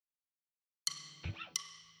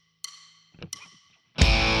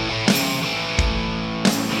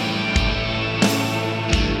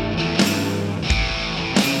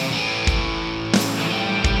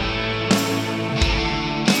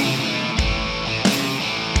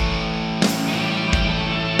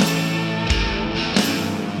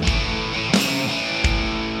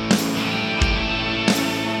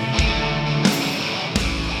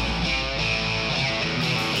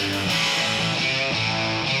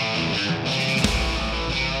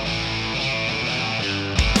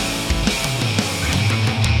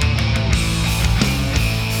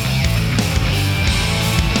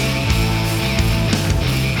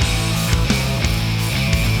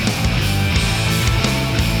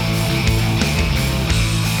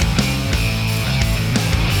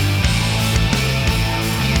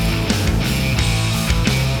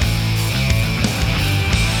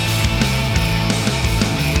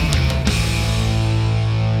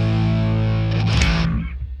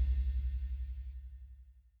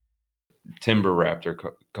Timber Raptor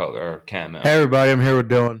color or camo. Hey everybody, I'm here with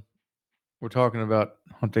Dylan. We're talking about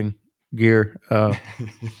hunting gear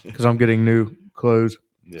because I'm getting new clothes.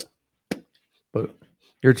 Yeah. But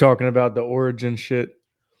you're talking about the Origin shit.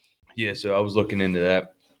 Yeah, so I was looking into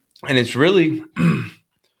that. And it's really,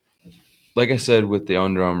 like I said, with the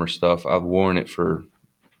Under Armour stuff, I've worn it for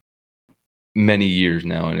many years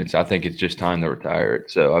now, and I think it's just time to retire it.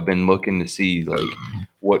 So I've been looking to see like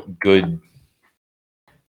what good.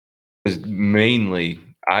 Because mainly,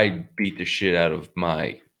 I beat the shit out of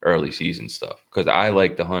my early season stuff because I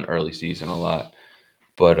like to hunt early season a lot.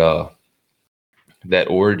 But that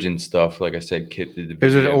Origin stuff, like I said, Kit did the video.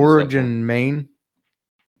 Is it Origin Main?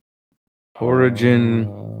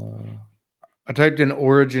 Origin. I typed in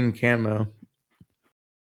Origin camo.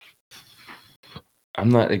 I'm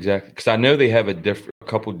not exactly because I know they have a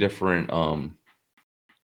couple different.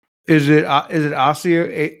 Is it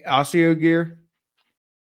Oseo gear?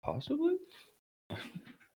 Possibly.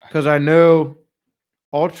 Because I know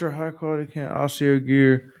ultra high quality Oseo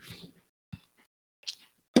gear.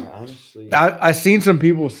 Honestly, I seen some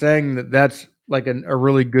people saying that that's like a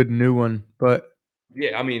really good new one, but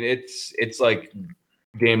yeah, I mean it's like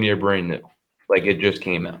damn near brand new, like it just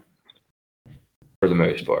came out for the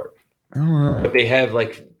most part. But they have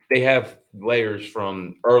layers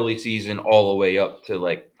from early season all the way up to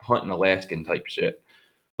like hunting Alaskan type shit,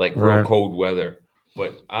 like real cold weather.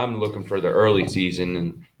 But I'm looking for the early season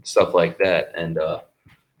and stuff like that, and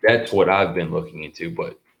that's what I've been looking into.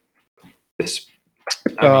 But this,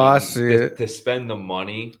 I see it. To spend the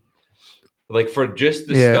money, like for just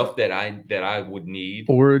the stuff that I would need,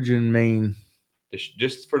 Origin Main,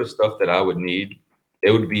 just for the stuff that I would need,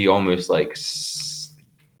 it would be almost like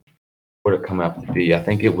what it come out to be. I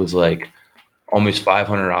think it was like almost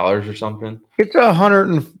 $500 or something.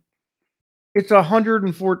 It's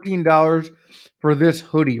 $114 for this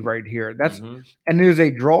hoodie right here. That's and it is a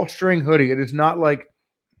drawstring hoodie. It is not like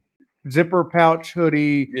zipper pouch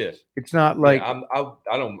hoodie. Yeah, it's not like I'm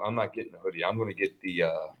not getting the hoodie. I'm gonna get the.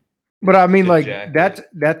 But I mean, like jacket.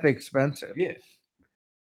 that's expensive. Yeah,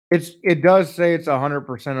 it does say it's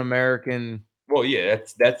 100% American. Well, yeah,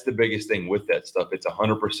 that's the biggest thing with that stuff. It's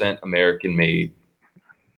 100% American made.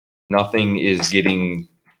 Nothing is getting.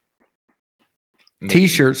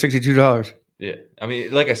 T-shirt, $62. Yeah, I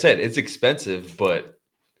mean, like I said, it's expensive, but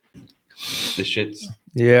the shit's.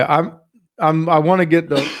 Yeah, I want to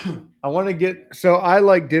get so I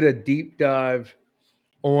like did a deep dive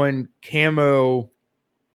on camo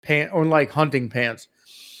on like hunting pants.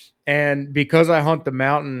 And because I hunt the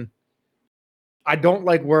mountain, I don't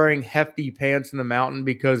like wearing hefty pants in the mountain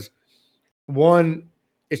because one,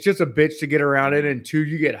 it's just a bitch to get around in, and two,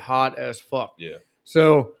 you get hot as fuck. Yeah.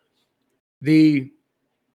 So the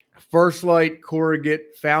First Light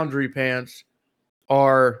Corrugate Foundry pants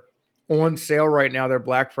are on sale right now. They're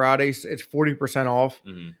Black Friday. It's 40% off.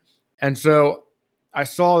 Mm-hmm. And so I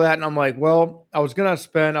saw that and I'm like, well, I was looking to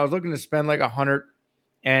spend like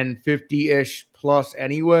 150-ish plus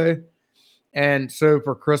anyway. And so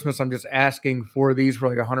for Christmas, I'm just asking for these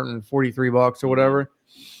for like $143 or whatever.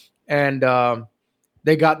 And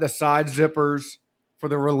they got the side zippers for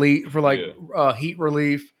the relief, for like heat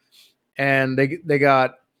relief. And they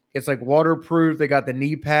got, it's like waterproof. They got the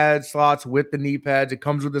knee pad slots with the knee pads. It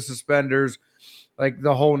comes with the suspenders, like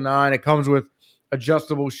the whole nine. It comes with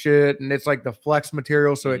adjustable shit, and it's like the flex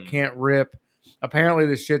material, so it can't rip. Apparently,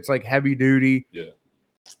 this shit's like heavy duty. Yeah.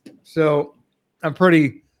 So I'm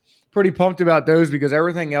pretty pumped about those because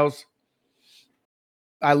everything else.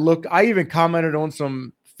 I even commented on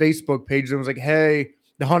some Facebook pages and was like, "Hey,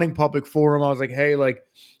 the hunting public forum." I was like, "Hey, like,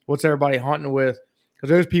 what's everybody hunting with?" Because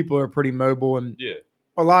those people are pretty mobile, and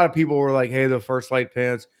a lot of people were like, "Hey, the First Light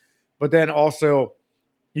pants," but then also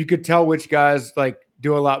you could tell which guys like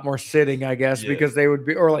do a lot more sitting, I guess, because they would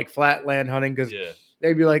be, or like flatland hunting, because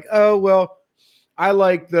they'd be like, "Oh, well, I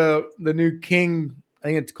like the new King. I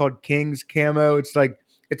think it's called King's camo. It's like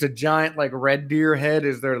it's a giant like red deer head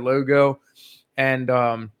is their logo, and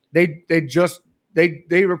they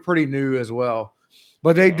were pretty new as well,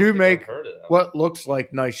 but they do make what looks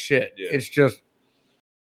like nice shit. Yeah. It's just."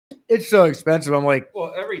 It's so expensive. I'm like,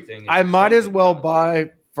 well, everything. I might as well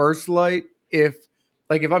buy First Light if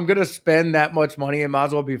I'm gonna spend that much money, it might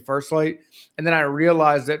as well be First Light. And then I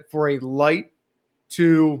realized that for a light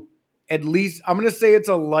to at least, I'm gonna say it's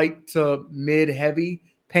a light to mid heavy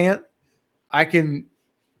pant, I can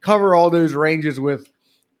cover all those ranges with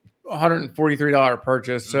 $143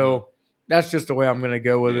 purchase. So that's just the way I'm gonna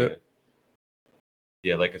go with it.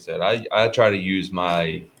 Yeah, like I said, I try to use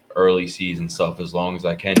my early season stuff as long as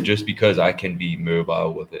I can, just because I can be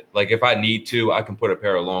mobile with it. Like if I need to, I can put a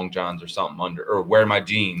pair of long johns or something under, or wear my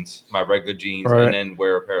jeans, my regular jeans, and then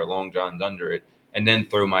wear a pair of long johns under it, and then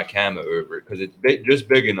throw my camo over it because it's just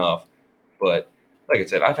big enough. But like I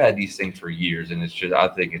said, I've had these things for years, and I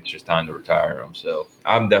think it's just time to retire them. So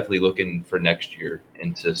I'm definitely looking for next year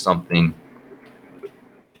into something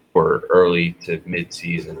for early to mid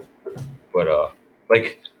season. But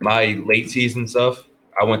like my late season stuff,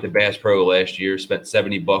 I went to Bass Pro last year, spent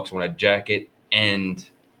 $70 on a jacket and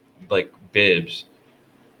like bibs,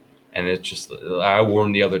 and it's just I wore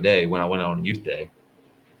them the other day when I went out on youth day,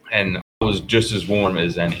 and I was just as warm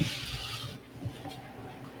as any.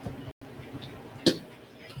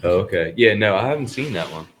 Oh, okay. Yeah, no, I haven't seen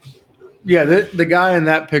that one. Yeah, the guy in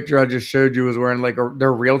that picture I just showed you was wearing like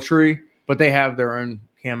their Realtree, but they have their own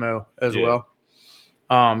camo as well.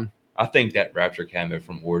 I think that Raptor camo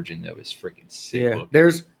from Origin though is freaking sick. Yeah,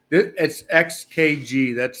 looking. It's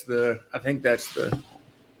XKG. I think that's the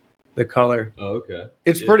color. Oh, okay.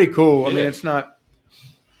 It's pretty cool. I mean, it's not.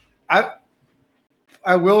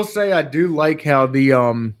 I will say I do like how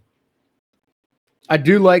that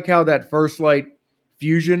First Light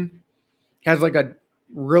Fusion has like a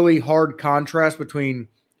really hard contrast between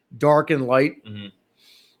dark and light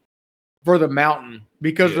for the mountain,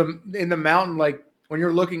 because in the mountain, like when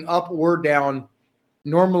you're looking up or down,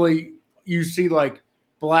 normally you see like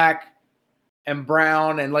black and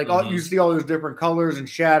brown and like you see all those different colors and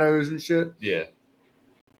shadows and shit. Yeah.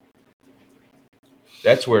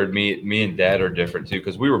 That's where me and Dad are different too,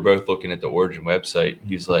 because we were both looking at the Origin website.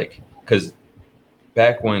 He's like, because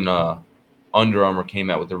back when Under Armour came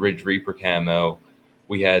out with the Ridge Reaper camo,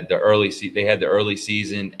 we had the they had the early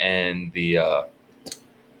season and the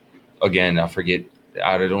again, I forget,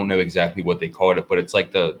 I don't know exactly what they called it, but it's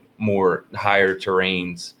like the more higher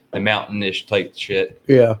terrains, the mountainish type shit.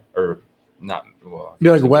 Yeah. Or not. Well,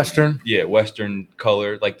 like Western. Yeah, Western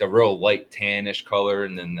color, like the real light tannish color,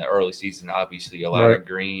 and then the early season, obviously a lot of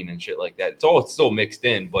green and shit like that. It's still mixed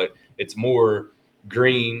in, but it's more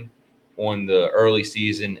green on the early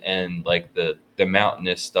season, and like the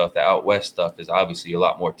mountainous stuff, the out west stuff is obviously a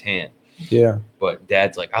lot more tan. Yeah. But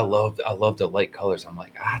Dad's like, I love the light colors. I'm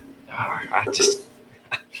like, I just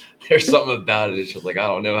there's something about it. It's just like I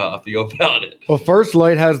don't know how I feel about it. Well, First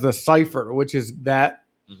Light has the Cypher, which is that.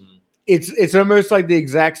 It's almost like the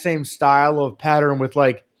exact same style of pattern with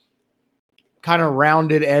like kind of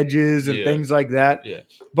rounded edges and things like that. Yeah.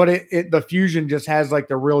 But the Fusion just has like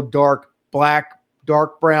the real dark black,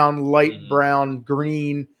 dark brown, light brown,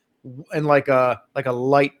 green, and like a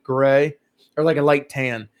light gray or like a light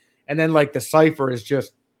tan. And then like the Cypher is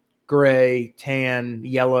just gray, tan,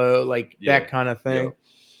 yellow, like that kind of thing.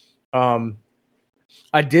 Yeah.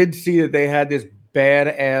 I did see that they had this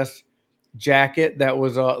badass jacket that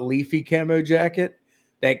was a leafy camo jacket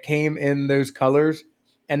that came in those colors,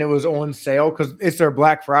 and it was on sale because it's their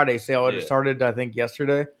Black Friday sale. It started, I think,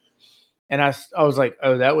 yesterday, and I was like,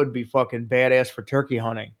 oh, that would be fucking badass for turkey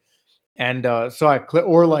hunting. And so I clicked,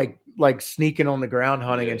 or like sneaking on the ground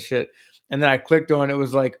hunting and shit. And then I clicked on it.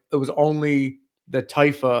 Was like it was only the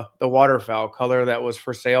Typha, the waterfowl color that was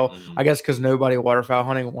for sale. I guess because nobody waterfowl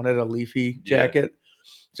hunting wanted a leafy jacket,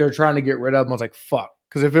 so they're trying to get rid of them. I was like, fuck.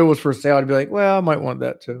 Because if it was for sale, I'd be like, well, I might want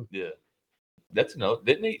that too. Yeah. That's no.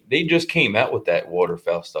 Didn't they just came out with that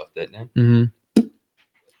waterfowl stuff, didn't they?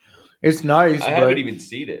 It's nice. I haven't even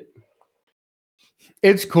seen it.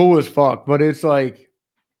 It's cool as fuck, but it's like,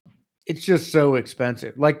 it's just so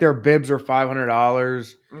expensive. Like their bibs are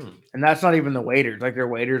 $500, and that's not even the waders. Like their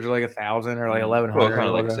waders are like $1,000 or like $1,100. Well, kind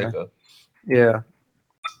of like Sicko. Yeah.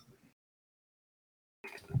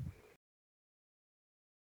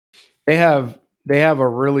 They have a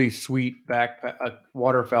really sweet backpack, a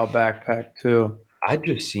waterfowl backpack too. I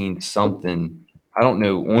just seen something, I don't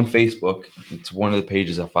know, on Facebook. It's one of the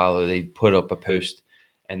pages I follow. They put up a post,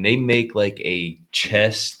 and they make like a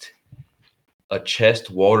chest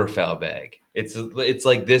waterfowl bag. It's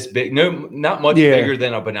like this big, no, not much bigger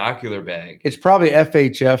than a binocular bag. It's probably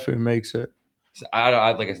FHF who makes it. So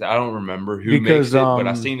like I said, I don't remember who makes it, but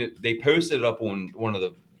I seen it. They posted it up on one of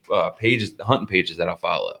the pages, the hunting pages that I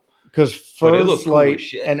follow. Because First Light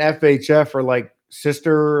and FHF are like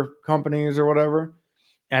sister companies or whatever.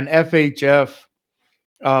 And FHF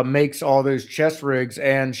makes all those chest rigs.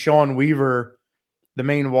 And Sean Weaver, the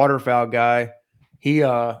main waterfowl guy, he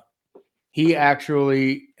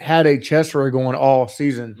actually had a chest rig on all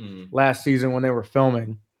season, last season when they were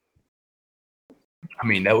filming. I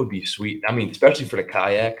mean, that would be sweet. I mean, especially for the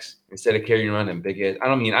kayaks, instead of carrying around them big ass. I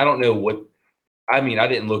don't know what. I mean, I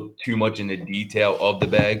didn't look too much into detail of the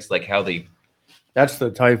bags, like how they That's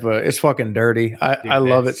the type of, it's fucking dirty. I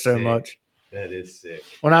love it so much. That is sick.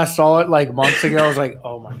 When I saw it like months ago, I was like,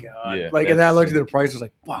 oh my God. Yeah, like, and then I looked at the price, I was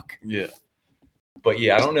like, fuck. Yeah. But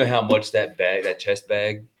yeah, I don't know how much that chest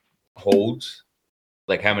bag holds,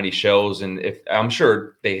 like how many shells. And if I'm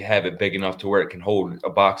sure they have it big enough to where it can hold a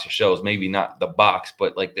box of shells, maybe not the box,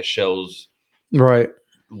 but like the shells right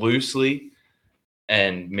loosely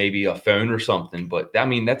and maybe a phone or something. But I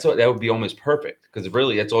mean, that would be almost perfect because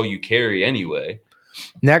really that's all you carry anyway.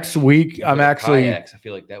 Next week, I'm actually kayaks, I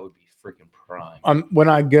feel like that would be freaking prime. When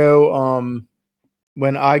I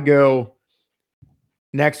go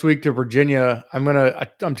next week to Virginia,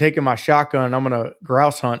 I'm taking my shotgun. I'm gonna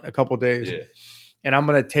grouse hunt a couple days, and I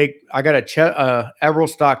got a Everil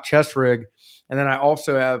stock chest rig, and then I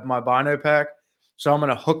also have my bino pack. So I'm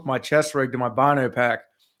gonna hook my chest rig to my bino pack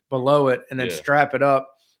below it, and then strap it up.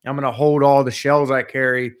 I'm gonna hold all the shells I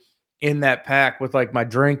carry in that pack with like my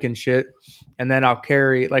drink and shit, and then I'll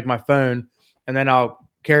carry like my phone, and then I'll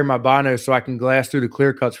carry my bino so I can glass through the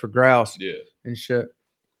clear cuts for grouse and shit.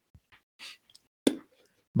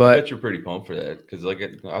 But I bet you're pretty pumped for that because, like,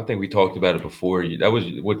 I think we talked about it before.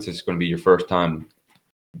 What's this going to be your first time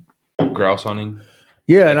grouse hunting?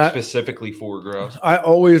 Yeah, like and specifically for grouse. I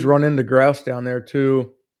always run into grouse down there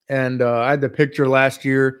too, and I had the picture last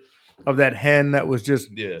year of that hen that was just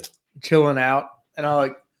chilling out, and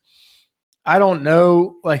I don't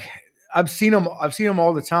know, like I've seen them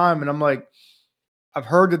all the time, and I'm like, I've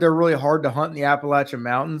heard that they're really hard to hunt in the Appalachian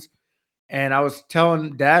Mountains. And I was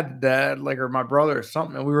telling dad like, or my brother or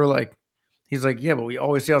something, and we were like, he's like, yeah, but we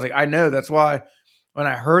always see. I was like, I know. That's why when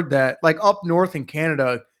I heard that, like up north in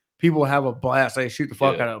Canada, people have a blast. They shoot the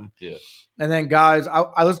fuck out of them. Yeah. And then guys,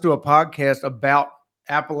 I listened to a podcast about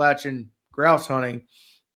Appalachian grouse hunting,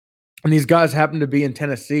 and these guys happen to be in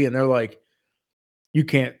Tennessee, and they're like, you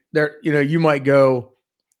can't. You might go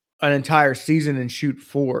an entire season and shoot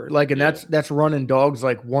 4. Like, and that's running dogs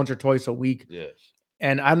like once or twice a week. Yeah.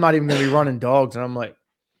 And I'm not even going to be running dogs. And I'm like,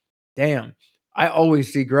 damn, I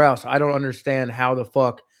always see grouse. I don't understand how the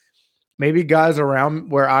fuck. Maybe guys around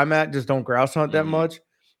where I'm at just don't grouse hunt that much.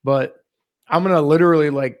 But I'm going to literally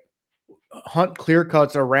like hunt clear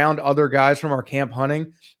cuts around other guys from our camp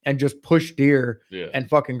hunting and just push deer and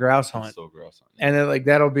fucking grouse hunt. So grouse hunt. And then like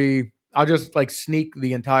I'll just like sneak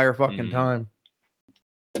the entire fucking time.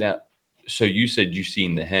 Now, so you said you've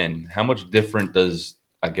seen the hen. How much different does,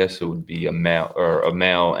 I guess it would be a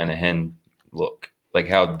male and a hen look? Like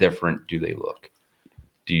how different do they look?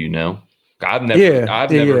 Do you know? I've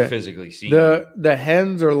never physically seen them. The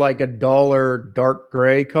hens are like a duller dark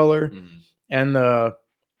gray color, and the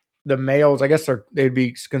males, I guess they'd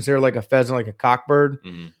be considered like a pheasant, like a cockbird,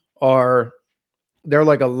 they're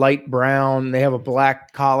like a light brown. They have a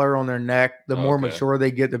black collar on their neck. The more mature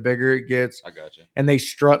they get, the bigger it gets. I gotcha. And they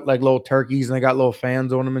strut like little turkeys, and they got little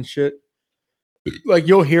fans on them and shit. Like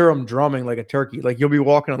you'll hear them drumming like a turkey. Like you'll be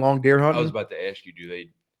walking along deer hunting. I was about to ask you, do they?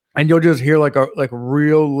 And you'll just hear like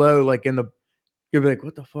real low, like you'll be like,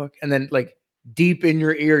 what the fuck? And then like deep in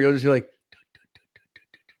your ear, you'll just hear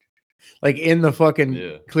like in the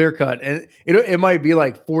fucking clear cut. And it might be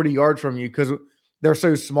like 40 yards from you because they're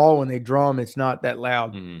so small when they drum, it's not that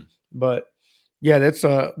loud. But yeah, that's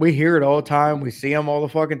we hear it all the time. We see them all the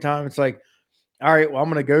fucking time. It's like, all right, well, I'm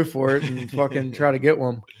gonna go for it and fucking try to get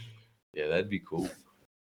one. Yeah, that'd be cool.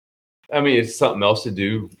 I mean, it's something else to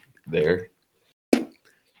do there.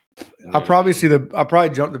 I'll probably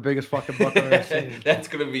jump the biggest fucking buck I've ever seen. That's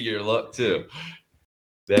gonna be your luck too.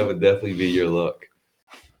 That would definitely be your luck.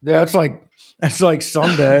 Yeah, that's like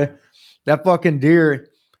Sunday. That fucking deer.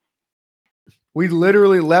 We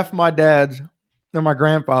literally left my dad's and my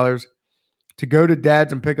grandfather's to go to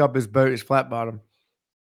dad's and pick up his boat, his flat bottom.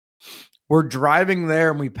 We're driving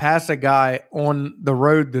there and we pass a guy on the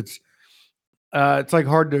road that's it's like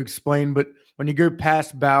hard to explain, but when you go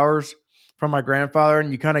past Bowers from my grandfather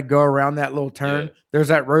and you kind of go around that little turn, there's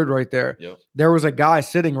that road right there. Yep. There was a guy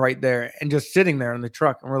sitting right there and just sitting there in the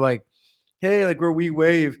truck. And we're like, hey, like where we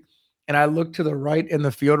wave. And I look to the right in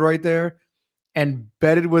the field right there and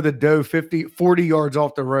bedded with a doe 40 yards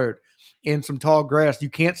off the road in some tall grass. You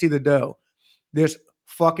can't see the doe. This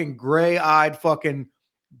fucking gray-eyed fucking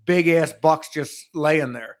big-ass buck's just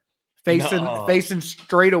laying there. Facing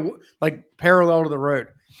straight away, like parallel to the road.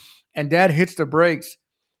 And dad hits the brakes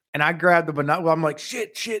and I grab the binocular. I'm like,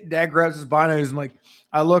 shit. Dad grabs his binos and like,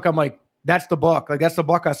 I'm like, that's the buck. Like, that's the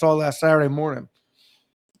buck I saw last Saturday morning.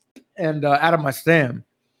 And out of my stand.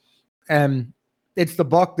 And it's the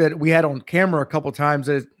buck that we had on camera a couple times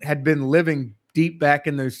that had been living deep back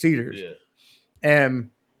in those cedars. Yeah. And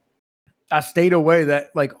I stayed away that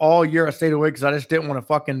like all year. I stayed away because I just didn't want to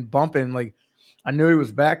fucking bump him. Like I knew he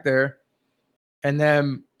was back there. And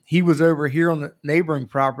then he was over here on the neighboring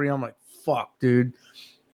property. I'm like, fuck, dude.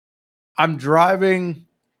 I'm driving.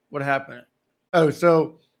 What happened? Oh,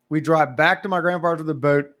 so we drive back to my grandfather's with the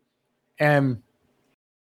boat, and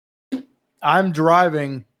I'm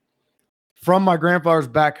driving from my grandfather's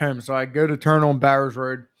back home. So I go to turn on Bowers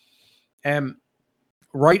Road, and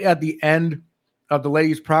right at the end of the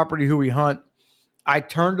lady's property who we hunt, I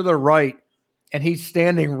turn to the right, and he's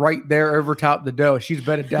standing right there over top the doe. She's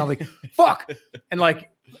bedded down, like, fuck. And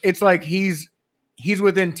like, it's like he's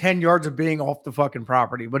within 10 yards of being off the fucking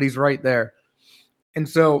property, but he's right there. And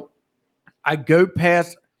so I go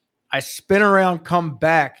past, I spin around, come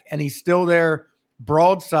back, and he's still there,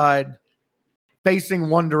 broadside, facing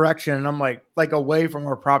one direction. And I'm like away from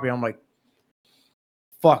our property. I'm like,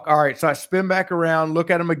 fuck. All right. So I spin back around, look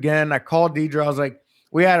at him again. I called Deidre. I was like,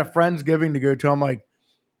 we had a Friendsgiving to go to. I'm like,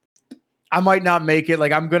 I might not make it.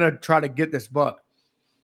 Like, I'm going to try to get this buck.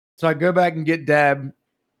 So I go back and get Dab.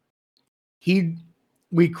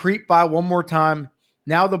 We creep by one more time.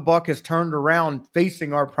 Now the buck has turned around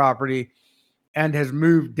facing our property and has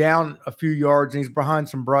moved down a few yards, and he's behind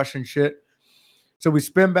some brush and shit. So we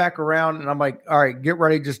spin back around, and I'm like, all right, get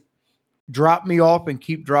ready. Just drop me off and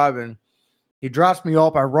keep driving. He drops me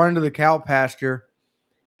off. I run into the cow pasture,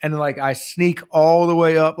 and like I sneak all the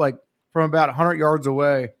way up, like from about 100 yards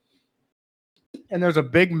away. And there's a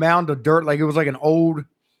big mound of dirt. Like it was like an old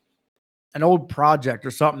project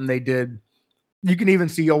or something they did. You can even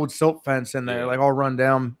see old silt fence in there, like all run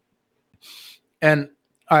down. And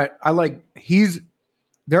he's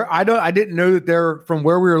there. I didn't know that they're from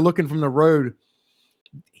where we were looking from the road.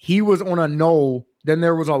 He was on a knoll. Then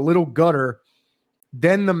there was a little gutter.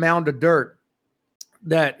 Then the mound of dirt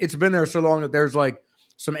that it's been there so long that there's like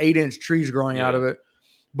some 8-inch trees growing out of it,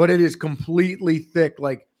 but it is completely thick,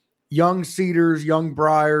 like young cedars, young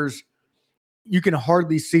briars. You can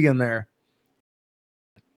hardly see in there.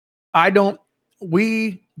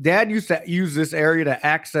 Dad used to use this area to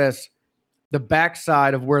access the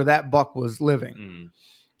backside of where that buck was living. Mm.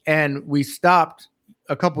 And we stopped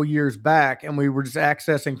a couple years back, and we were just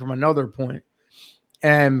accessing from another point.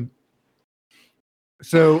 And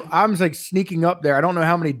so I'm like sneaking up there. I don't know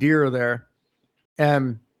how many deer are there.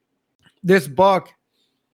 And this buck,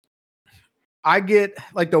 I get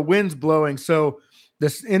like the wind's blowing. So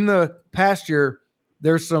this in the pasture,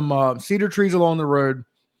 there's some cedar trees along the road,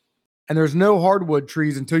 and there's no hardwood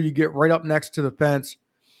trees until you get right up next to the fence.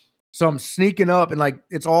 So I'm sneaking up, and like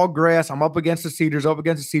it's all grass. I'm up against the cedars,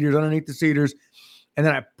 underneath the cedars. And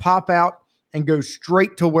then I pop out and go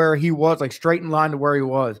straight to where he was, like straight in line to where he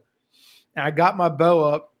was. And I got my bow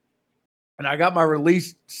up, and I got my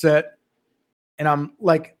release set. And I'm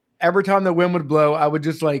like, every time the wind would blow, I would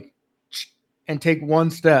just like, and take one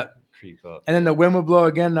step. Creep up. And then the wind would blow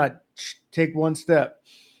again, and I'd take one step.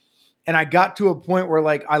 And I got to a point where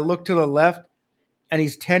like I look to the left, and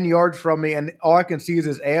he's 10 yards from me, and all I can see is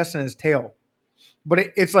his ass and his tail. But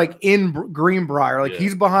it's like in Greenbrier. Like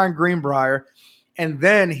he's behind Greenbrier, and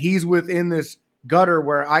then he's within this gutter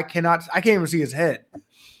where I can't even see his head.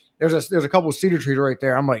 There's a couple of cedar trees right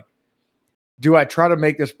there. I'm like, do I try to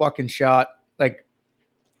make this fucking shot? Like,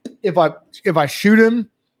 if I shoot him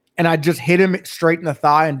and I just hit him straight in the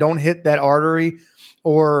thigh and don't hit that artery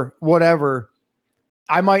or whatever,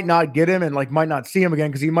 I might not get him and like might not see him again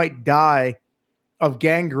because he might die of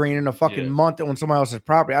gangrene in a fucking month on somebody else's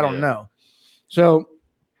property. I don't know. So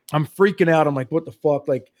I'm freaking out. I'm like, what the fuck?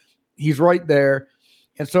 Like, he's right there.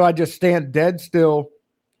 And so I just stand dead still.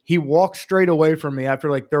 He walks straight away from me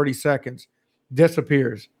after like 30 seconds,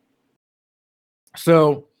 disappears.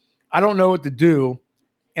 So I don't know what to do.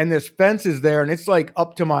 And this fence is there, and it's like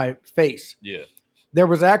up to my face. Yeah. There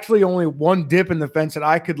was actually only one dip in the fence that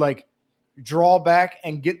I could like draw back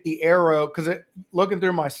and get the arrow, because looking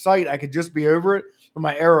through my sight, I could just be over it, but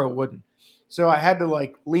my arrow wouldn't. So I had to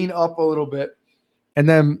like lean up a little bit. And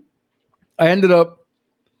then I ended up,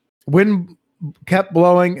 wind kept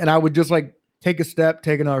blowing, and I would just like take a step,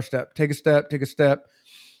 take another step, take a step, take a step.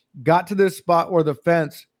 Got to this spot where the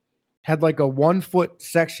fence had like a 1-foot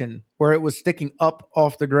section where it was sticking up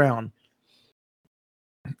off the ground.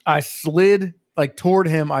 I slid like toward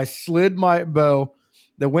him. I slid my bow.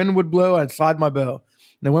 The wind would blow, I'd slide my bow.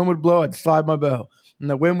 The wind would blow, I'd slide my bow. And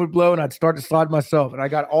the wind would blow, and I'd start to slide myself. And I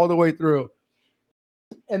got all the way through.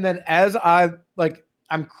 And then as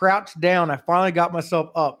I'm crouched down, I finally got myself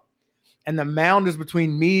up. And the mound is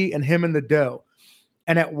between me and him and the doe.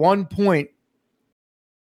 And at one point,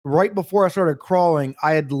 right before I started crawling,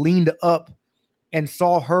 I had leaned up and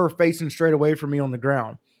saw her facing straight away from me on the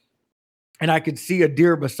ground. And I could see a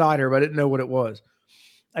deer beside her, but I didn't know what it was.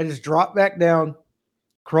 I just dropped back down,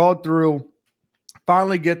 crawled through,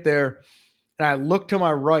 finally get there. and I look to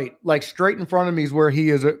my right, like straight in front of me is where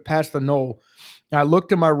he is past the knoll. And I look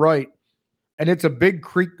to my right, and it's a big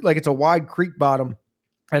creek, like it's a wide creek bottom.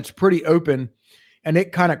 It's pretty open, and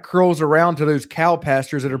it kind of curls around to those cow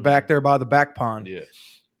pastures that are back there by the back pond. Yeah.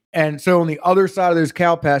 And so on the other side of those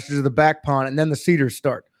cow pastures is the back pond, and then the cedars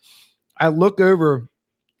start. I look over,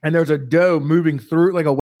 and there's a doe moving through, like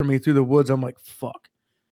away from me through the woods. I'm like, fuck.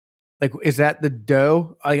 Like, is that the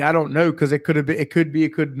doe? I don't know, because it could have been, it could be,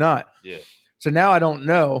 it could not. Yeah. So now I don't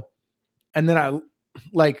know. And then I,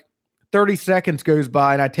 like, 30 seconds goes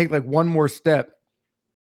by, and I take like one more step,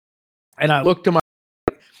 and I look to my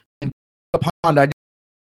and the pond. I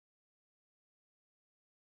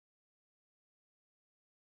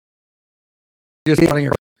just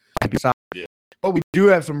Yeah. But we do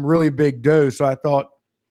have some really big does, so I thought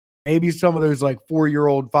maybe some of those like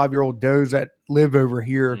 4-year-old, 5-year-old does that live over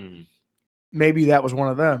here, maybe that was one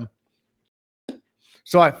of them.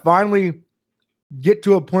 So I finally get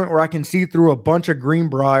to a point where I can see through a bunch of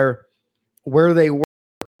greenbrier where they were.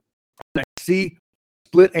 And I see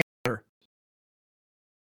split antler.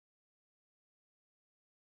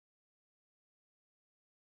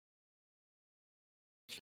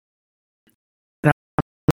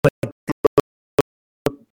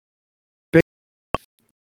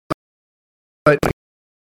 But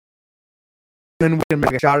then we can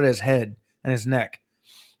make a shot at his head and his neck.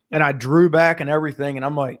 And I drew back and everything, and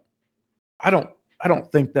I'm like, I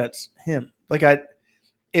don't think that's him. Like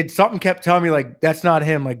something kept telling me like, that's not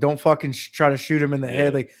him. Like, don't fucking try to shoot him in the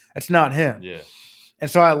head. Like, that's not him. Yeah. And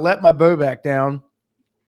so I let my bow back down,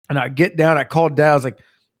 and I get down. I called Dad. I was like,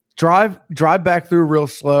 drive back through real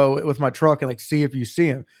slow with my truck and like see if you see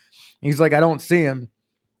him. And he's like, I don't see him.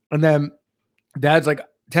 And then Dad's like,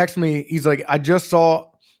 text me. He's like, I just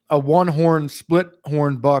saw a one-horn split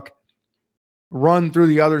horn buck run through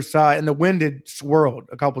the other side, and the wind had swirled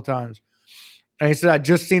a couple times. And he said, I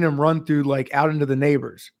just seen him run through like out into the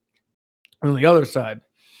neighbors on the other side.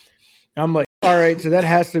 And I'm like, all right, so that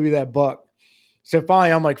has to be that buck. So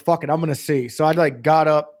finally, I'm like, fuck it, I'm gonna see. So I like got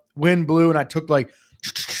up, wind blew, and I took like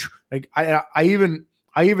I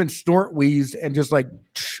even snort wheezed and just like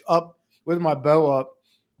up with my bow up,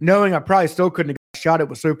 knowing I probably still couldn't have shot it,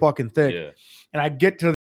 was so fucking thick. Yeah. And I get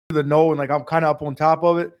to the knoll, and like I'm kind of up on top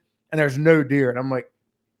of it, and there's no deer, and I'm like,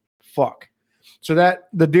 fuck. So that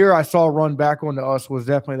the deer I saw run back onto us was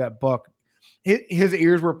definitely that buck. His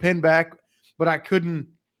ears were pinned back, but I couldn't,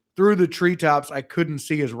 through the treetops, I couldn't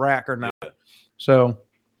see his rack or not. So,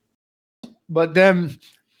 but then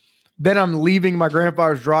I'm leaving my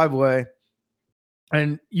grandfather's driveway,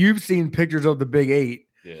 and you've seen pictures of the Big 8.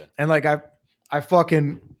 Yeah. And like I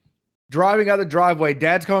fucking driving out the driveway,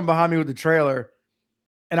 Dad's coming behind me with the trailer,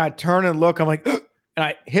 and I turn and look, I'm like, and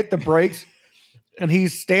I hit the brakes, and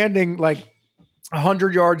he's standing like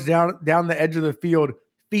 100 yards down the edge of the field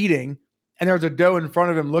feeding, and there's a doe in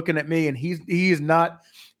front of him looking at me, and he's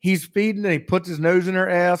feeding, and he puts his nose in her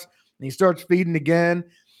ass, and he starts feeding again,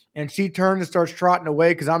 and she turns and starts trotting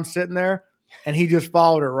away because I'm sitting there, and he just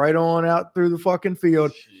followed her right on out through the fucking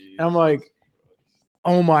field. Jeez. And I'm like,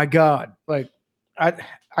 oh my God. Like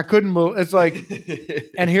I couldn't believe it's like,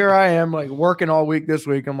 and here I am like working all week this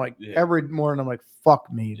week. I'm like, every morning I'm like,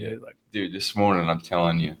 fuck me, dude. Like, dude, this morning I'm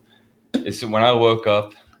telling you, it's when I woke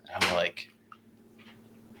up, I'm like,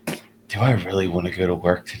 do I really want to go to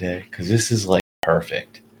work today? Because this is like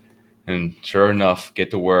perfect. And sure enough,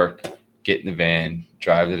 get to work, get in the van,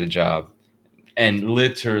 drive to the job. And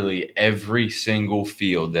literally every single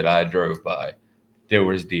field that I drove by, there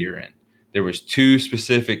was deer in. There was 2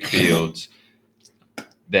 specific fields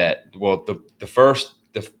that, well, the first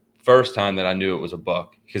time that I knew it was a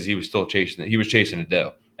buck, because he was still chasing it. He was chasing a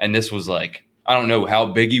doe. And this was like, I don't know how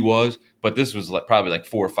big he was, but this was like probably like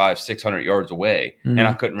 400, 500, 600 yards away. Mm-hmm. And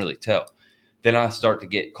I couldn't really tell. Then I start to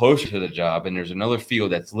get closer to the job, and there's another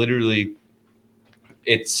field that's literally,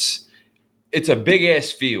 it's a big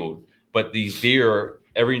ass field, but these deer,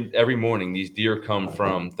 every morning, these deer come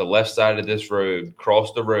from the left side of this road,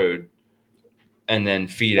 cross the road, and then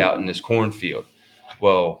feed out in this cornfield.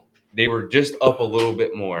 Well, they were just up a little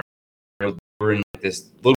bit more. They were in this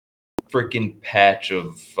little freaking patch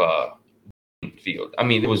of field. I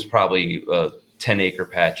mean, it was probably a 10-acre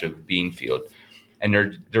patch of bean field.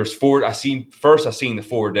 And there's 4. I seen the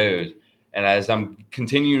 4 does. And as I'm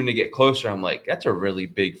continuing to get closer, I'm like, that's a really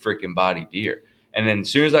big freaking body deer. And then as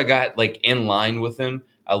soon as I got like in line with him,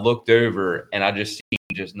 I looked over and I just seen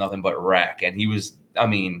just nothing but rack. And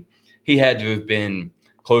he had to have been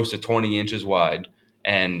close to 20 inches wide.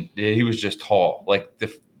 And he was just tall, like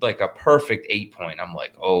a perfect 8-point. I'm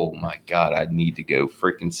like, oh my God, I need to go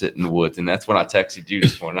freaking sit in the woods. And that's when I texted you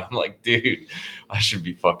this morning. I'm like, dude, I should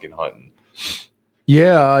be fucking hunting.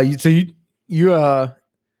 Yeah. You took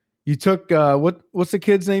what's the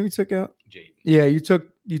kid's name you took out? Jade. Yeah, you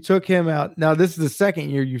took him out. Now this is the second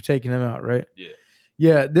year you've taken him out, right? Yeah.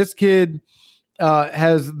 Yeah, this kid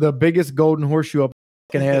has the biggest golden horseshoe up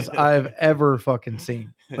fucking ass I've ever fucking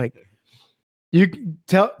seen. Like, you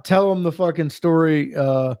tell him the fucking story.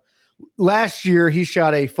 Last year he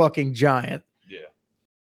shot a fucking giant. Yeah.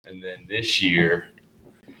 And then this year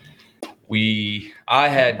last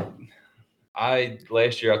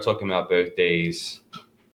year I took him out both days,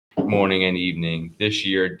 morning and evening. This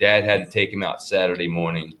year Dad had to take him out Saturday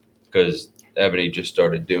morning because Ebony just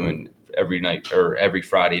started doing every night or every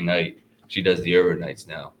Friday night. She does the overnights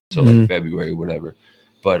now. So like February, whatever.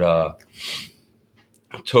 But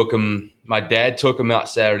my dad took him out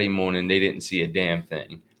Saturday morning. They didn't see a damn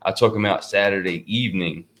thing. I took him out Saturday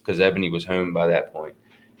evening because Ebony was home by that point.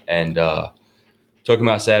 And took him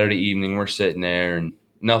out Saturday evening. We're sitting there and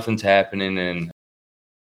nothing's happening. And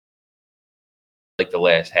like the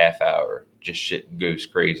last half hour, just shit goes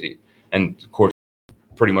crazy. And of course,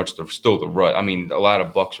 pretty much still the rut. I mean, a lot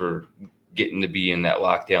of bucks were getting to be in that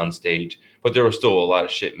lockdown stage, but there was still a lot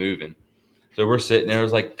of shit moving. So we're sitting there. It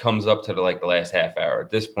was like comes up to the last half hour. At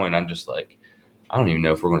this point, I'm just like, I don't even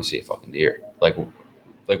know if we're going to see a fucking deer. Like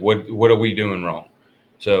what are we doing wrong?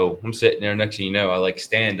 So I'm sitting there. Next thing you know, I like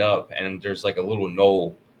stand up, and there's like a little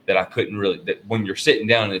knoll that I couldn't really. That when you're sitting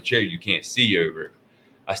down in a chair, you can't see over.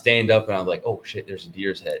 I stand up, and I'm like, oh shit, there's a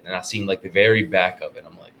deer's head, and I seen like the very back of it.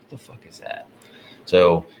 I'm like, what the fuck is that?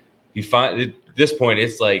 So you find at this point,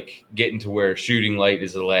 it's like getting to where shooting light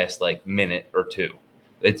is the last like minute or two.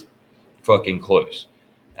 It's fucking close.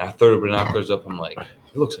 And I throw the binoculars up. I'm like,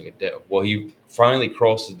 it looks like a doe. Well, he finally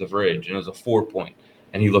crosses the bridge, and it was a 4-point.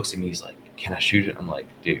 And he looks at me. He's like, can I shoot it? I'm like,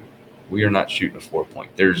 dude, we are not shooting a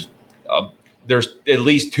 4-point. There's at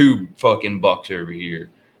least 2 fucking bucks over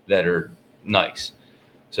here that are nice.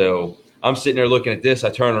 So I'm sitting there looking at this. I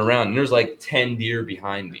turn around, and there's like 10 deer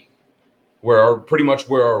behind me, pretty much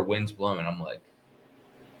where our wind's blowing. I'm like,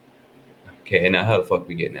 okay, now how the fuck are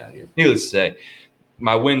we getting out of here? Needless to say,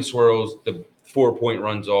 my wind swirls, the 4-point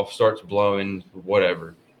runs off, starts blowing,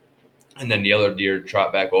 whatever. And then the other deer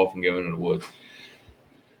trot back off and go into the woods.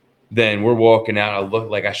 Then we're walking out.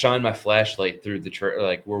 I shine my flashlight through the trail.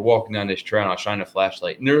 Like we're walking down this trail, and I shine a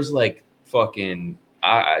flashlight, and there's like fucking.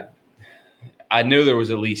 I knew there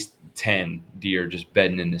was at least 10 deer just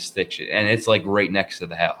bedding in this thick shit, and it's like right next to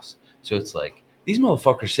the house. So it's like these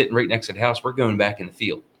motherfuckers sitting right next to the house. We're going back in the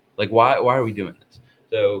field. Like why are we doing this?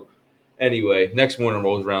 So anyway, next morning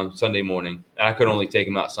rolls around, Sunday morning, and I could only take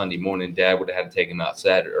him out Sunday morning. Dad would have had to take him out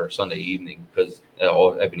Saturday or Sunday evening because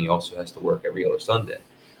Ebony also has to work every other Sunday.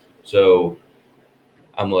 So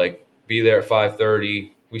I'm like, be there at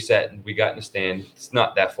 5:30. We got in the stand. It's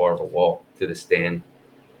not that far of a walk to the stand.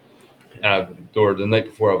 And the night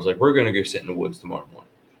before, I was like, we're going to go sit in the woods tomorrow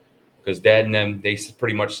morning. Because Dad and them, they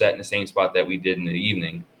pretty much sat in the same spot that we did in the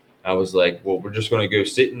evening. I was like, well, we're just going to go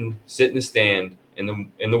sit in the stand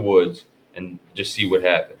in the woods and just see what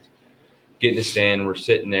happens. Get in the stand. We're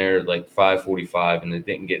sitting there like 5:45, and it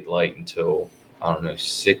didn't get light until, I don't know,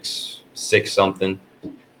 6 something.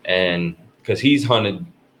 And because he's hunted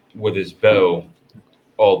with his bow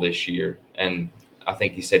all this year, and I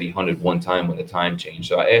think he said he hunted one time when the time changed.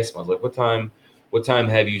 So I asked him, I was like, what time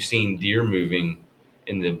have you seen deer moving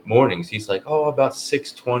in the mornings? He's like, oh, about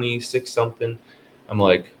 6:20, 6 something. I'm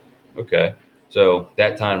like, okay. So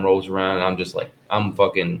that time rolls around, and I'm just like, I'm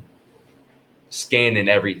fucking scanning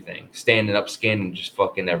everything, standing up, scanning just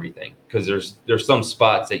fucking everything. Because there's some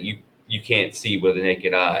spots that you can't see with the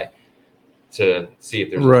naked eye to see if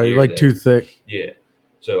there's a deer like there. Too thick. Yeah.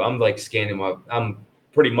 So I'm like scanning I'm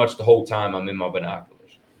pretty much the whole time I'm in my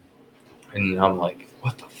binoculars. And I'm like,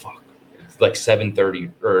 what the fuck? It's like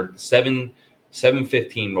 7:30 or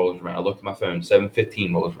 7:15 rolls around. I look at my phone,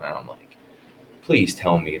 7:15 rolls around. I'm like, please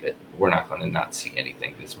tell me that we're not going to not see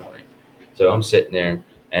anything this morning. So I'm sitting there,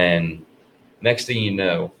 and next thing you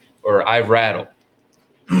know, or I rattle.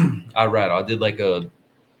 I did like a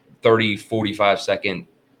 30, 45 second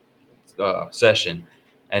session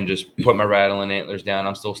and just put my rattling antlers down.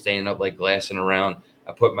 I'm still standing up, like glassing around.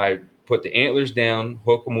 I put the antlers down,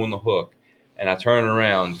 hook them on the hook, and I turn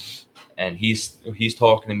around, and he's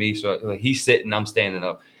talking to me. So he's sitting, I'm standing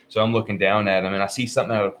up. So I'm looking down at him, and I see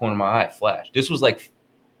something out of the corner of my eye flash. This was like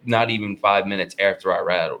not even 5 minutes after I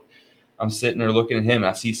rattled. I'm sitting there looking at him, and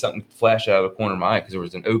I see something flash out of the corner of my eye because there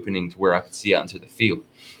was an opening to where I could see out into the field.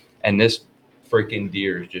 And this freaking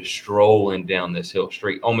deer is just strolling down this hill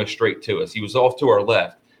almost straight to us. He was off to our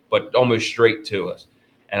left, but almost straight to us.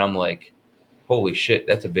 And I'm like, holy shit,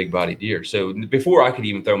 that's a big body deer. So before I could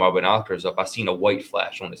even throw my binoculars up, I seen a white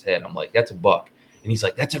flash on his head. I'm like, that's a buck. And he's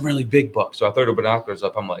like, that's a really big buck. So I throw the binoculars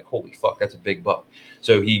up. I'm like, holy fuck, that's a big buck.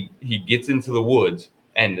 So he gets into the woods.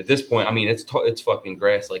 And at this point, I mean, it's fucking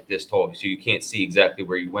grass like this tall, so you can't see exactly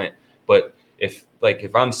where he went. But if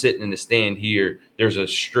I'm sitting in the stand here, there's a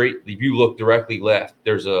straight. If you look directly left,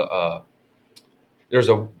 there's a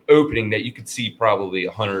opening that you could see probably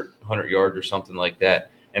 100 yards or something like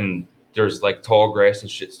that, and there's like tall grass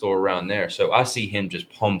and shit still around there. So I see him just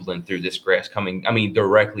pummeling through this grass, coming. I mean,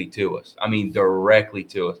 directly to us.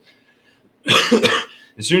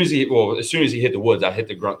 As soon as he hit the woods, I hit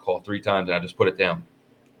the grunt call 3 times, and I just put it down.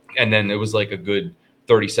 And then it was like a good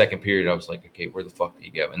 30-second period. I was like, okay, where the fuck did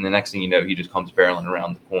he go? And the next thing you know, he just comes barreling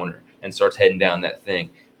around the corner and starts heading down that thing.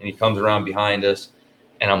 And he comes around behind us,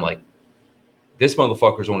 and I'm like, this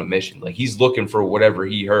motherfucker's on a mission. Like, he's looking for whatever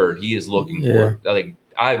he heard. He is looking for it. Like,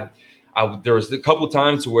 there was a couple of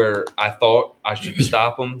times where I thought I should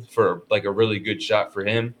stop him for like a really good shot for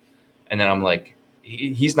him. And then I'm like,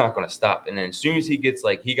 he's not going to stop. And then as soon as he gets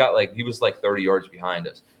he was like 30 yards behind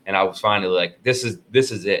us. And I was finally like, this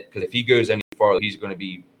is it. Because if he goes any farther, he's going to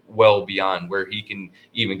be well beyond where he can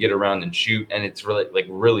even get around and shoot. And it's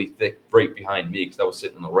really thick right behind me, because I was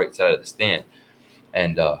sitting on the right side of the stand.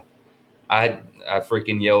 And I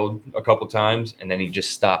freaking yelled a couple times, and then he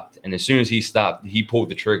just stopped. And as soon as he stopped, he pulled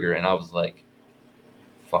the trigger, and I was like,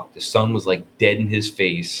 fuck. The sun was like dead in his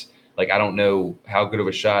face. Like, I don't know how good of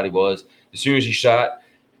a shot he was. As soon as he shot,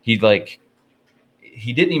 he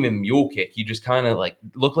didn't even mule kick. He just kind of like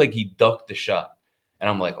looked like he ducked the shot. And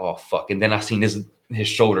I'm like, oh, fuck. And then I seen his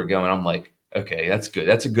shoulder go, and I'm like, okay, that's good.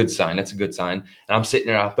 That's a good sign. And I'm sitting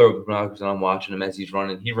there, I throw the binoculars, and I'm watching him as he's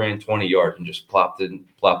running. He ran 20 yards and just plopped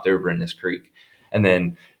over in this creek. And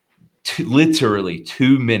then literally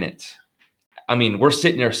 2 minutes. I mean, we're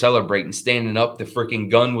sitting there celebrating, standing up. The freaking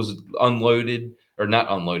gun was unloaded, or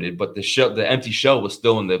not unloaded, but the empty shell was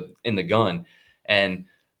still in the gun. And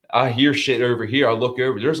I hear shit over here. I look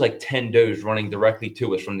over. There's like 10 does running directly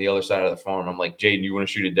to us from the other side of the farm. I'm like, Jaden, you want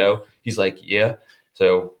to shoot a doe? He's like, yeah.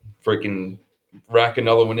 So freaking rack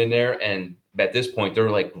another one in there. And at this point,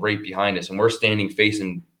 they're like right behind us, and we're standing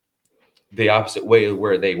facing the opposite way of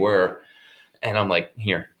where they were. And I'm like,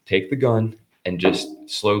 here, take the gun and just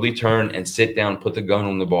slowly turn and sit down, put the gun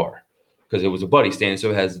on the bar. Because it was a buddy stand,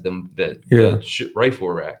 so it has the rifle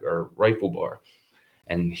rack or rifle bar.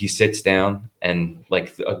 And he sits down, and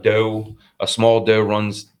like a small doe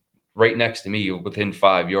runs right next to me within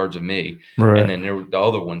 5 yards of me. Right. And then the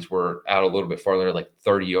other ones were out a little bit farther, like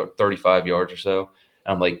 30 or 35 yards or so.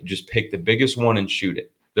 And I'm like, just pick the biggest one and shoot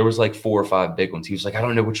it. There was like 4 or 5 big ones. He was like, I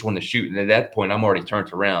don't know which one to shoot. And at that point, I'm already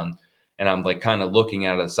turned around, and I'm like kind of looking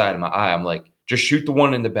out of the side of my eye. I'm like, just shoot the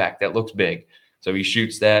one in the back. That looks big. So he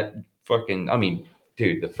shoots that.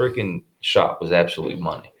 Dude, the freaking shot was absolutely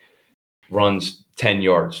money. Runs 10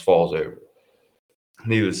 yards, falls over.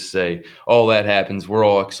 Needless to say, all that happens. We're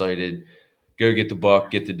all excited. Go get the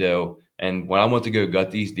buck, get the doe. And when I went to go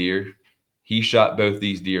gut these deer, he shot both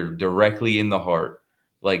these deer directly in the heart,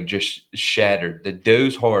 like just shattered. The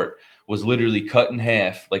doe's heart was literally cut in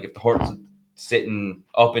half. Like if the heart's sitting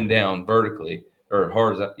up and down vertically,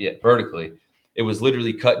 vertically, it was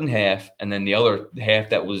literally cut in half. And then the other half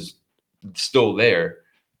that was still there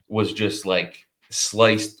was just like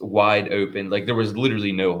sliced wide open. Like there was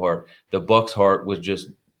literally no heart. The buck's heart was just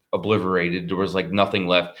obliterated. There was like nothing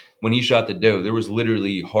left. When he shot the doe, there was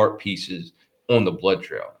literally heart pieces on the blood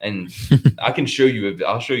trail. And I can show you,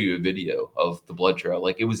 I'll show you a video of the blood trail.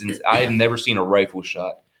 Like it was, I had never seen a rifle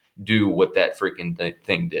shot do what that freaking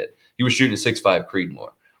thing did. He was shooting a 6.5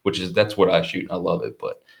 Creedmoor, that's what I shoot. And I love it.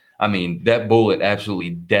 But I mean, that bullet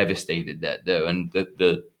absolutely devastated that doe. And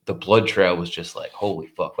the blood trail was just like, holy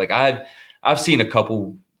fuck. Like I've seen a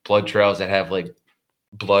couple blood trails that have like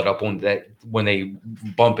blood up on that when they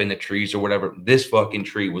bump in the trees or whatever. This fucking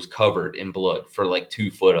tree was covered in blood for like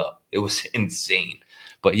 2 foot up. It was insane.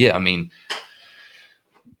 But yeah, I mean,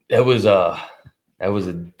 that was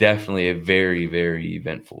definitely a very, very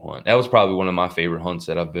eventful hunt. That was probably one of my favorite hunts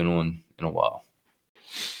that I've been on in a while.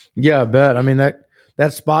 Yeah, I bet. I mean, that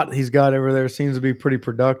spot he's got over there seems to be pretty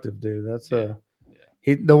productive, dude. That's the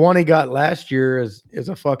one he got last year is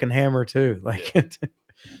a fucking hammer too. Like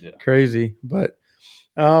crazy. But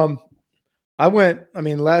last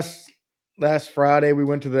Friday we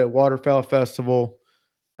went to the Waterfowl Festival.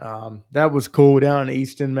 That was cool down in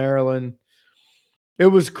Easton, Maryland. It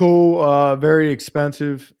was cool, very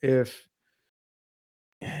expensive.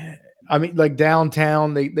 Like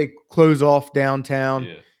downtown, they close off downtown.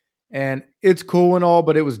 Yeah. And it's cool and all,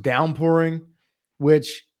 but it was downpouring,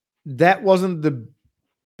 which that wasn't the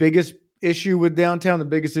biggest issue with downtown. The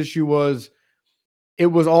biggest issue was it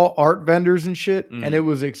was all art vendors and shit, and it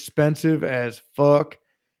was expensive as fuck.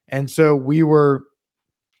 And so we're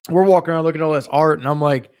walking around looking at all this art, and I'm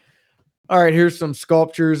like, all right, here's some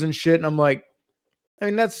sculptures and shit. And I'm like, I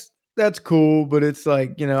mean, that's cool, but it's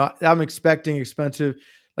like, you know, I'm expecting expensive,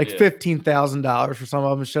 like $15,000 for some of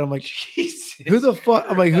them and shit. I'm like, Jesus, who the fuck?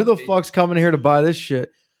 I'm like, who the fuck's coming here to buy this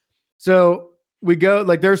shit? So we go,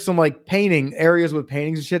 like, there's some like painting areas with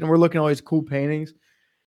paintings and shit, and we're looking at all these cool paintings.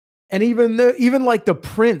 And even like the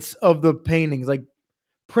prints of the paintings, like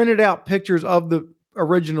printed out pictures of the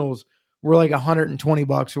originals were like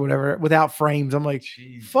 $120 or whatever without frames. I'm like,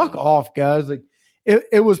 Jesus. Fuck off, guys. Like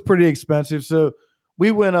it was pretty expensive. So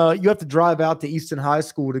we went, you have to drive out to Easton High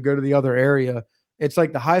School to go to the other area. It's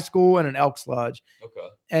like the high school and an Elks Lodge. Okay.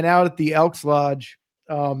 And out at the Elks Lodge,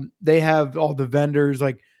 they have all the vendors.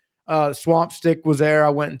 Like Swamp Stick was there. I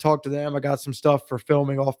went and talked to them. I got some stuff for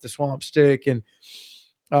filming off the Swamp Stick, and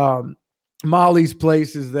Molly's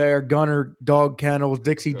place is there. Gunner dog kennels,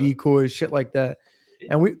 Dixie decoys, shit like that.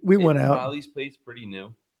 And we went out. Molly's place pretty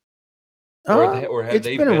new. Or have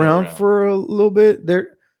they been around for a little bit?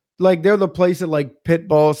 They're the place that like Pit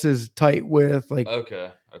Boss is tight with. Like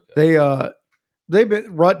they've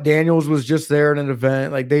been. Rut Daniels was just there at an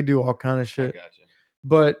event. Like they do all kind of shit. Gotcha.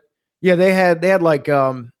 But yeah, they had like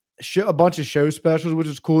a bunch of show specials, which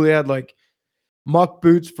was cool. They had like muck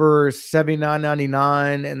boots for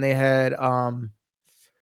 $79.99, and they had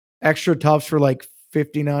extra tufts for like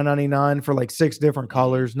 $59.99 for like 6 different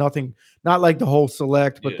colors. Nothing, not like the whole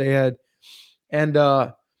select, but they had. And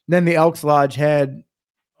then the Elks Lodge had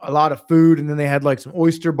a lot of food, and then they had like some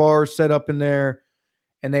oyster bars set up in there,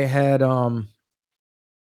 and they had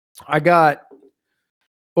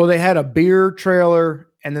they had a beer trailer,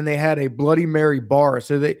 and then they had a Bloody Mary bar.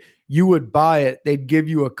 So you would buy it, they'd give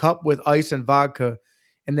you a cup with ice and vodka,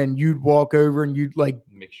 and then you'd walk over and you'd like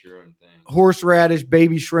mix your own thing. Horseradish,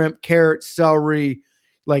 baby shrimp, carrots, celery,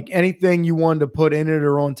 like anything you wanted to put in it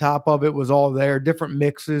or on top of it was all there, different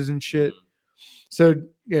mixes and shit. So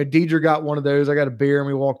Deidre got one of those. I got a beer, and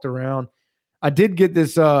we walked around. I did get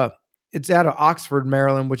this, it's out of Oxford,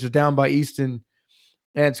 Maryland, which is down by Easton,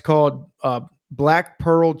 and it's called Black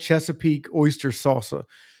Pearl Chesapeake Oyster Salsa.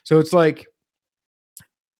 So it's like,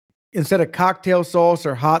 instead of cocktail sauce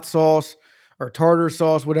or hot sauce or tartar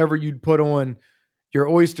sauce, whatever you'd put on your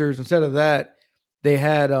oysters, instead of that, they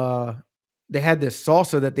had this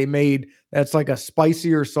salsa that they made that's like a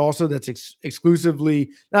spicier salsa that's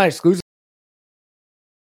not exclusive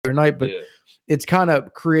night, but it's kind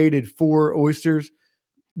of created for oysters.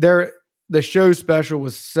 The show special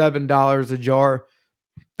was $7 a jar.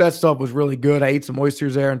 That stuff was really good. I ate some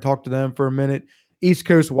oysters there and talked to them for a minute. East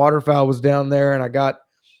Coast Waterfowl was down there, and I got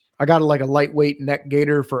like a lightweight neck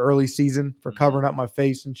gaiter for early season for covering up my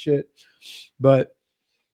face and shit. But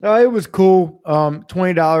it was cool.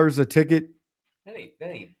 $20 a ticket. That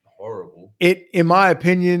ain't horrible. In my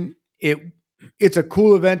opinion, it's a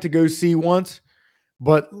cool event to go see once,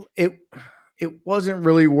 but it wasn't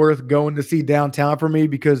really worth going to see downtown for me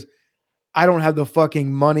because I don't have the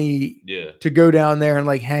fucking money to go down there and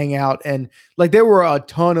like hang out. And like there were a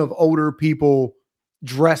ton of older people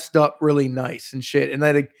dressed up really nice and shit. And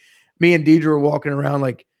then me and Deidre were walking around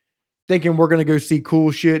like thinking we're going to go see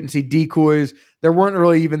cool shit and see decoys. There weren't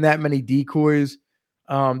really even that many decoys.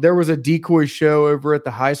 There was a decoy show over at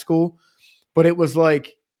the high school, but it was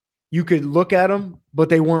like you could look at them, but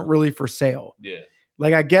they weren't really for sale. Yeah.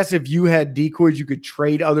 Like I guess if you had decoys, you could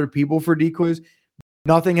trade other people for decoys.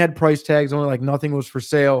 Nothing had price tags on it. Like nothing was for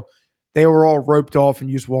sale. They were all roped off and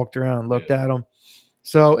you just walked around and looked at them.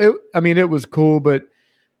 So it was cool. But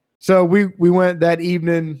so we went that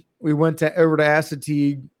evening. We went over to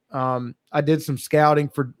Assateague. I did some scouting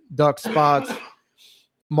for duck spots,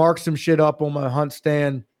 marked some shit up on my hunt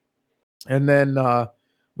stand, and then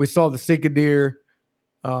we saw the Sika deer.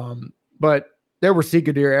 But there were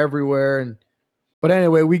Sika deer everywhere. But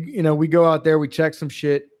anyway, we go out there, we check some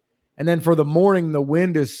shit. And then for the morning, the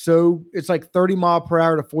wind is it's like 30 mile per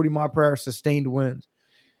hour to 40 mile per hour sustained winds.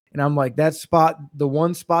 And I'm like, the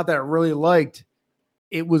one spot that I really liked,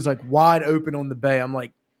 it was like wide open on the bay. I'm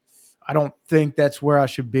like, I don't think that's where I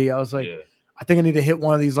should be. I was like, I think I need to hit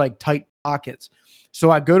one of these like tight pockets. So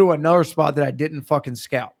I go to another spot that I didn't fucking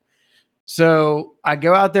scout. So I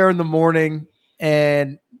go out there in the morning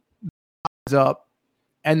and it's up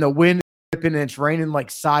and the wind is whipping and it's raining like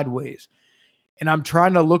sideways. And I'm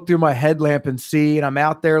trying to look through my headlamp and see, and I'm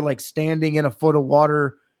out there like standing in a foot of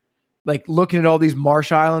water, like looking at all these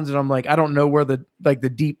marsh islands. And I'm like, I don't know where the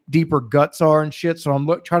deeper guts are and shit. So I'm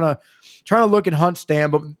trying to look at hunt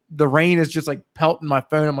stand, but the rain is just like pelting my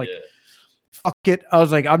phone. I'm like, fuck it. I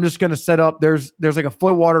was like, I'm just gonna set up. There's like a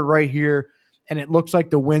foot of water right here, and it looks like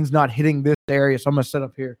the wind's not hitting this area, so I'm gonna set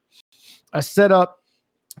up here. I set up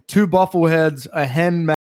 2 buffalo heads, a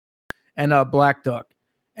hen, and a black duck,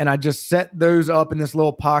 and I just set those up in this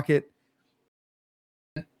little pocket.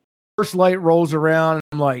 First light rolls around, and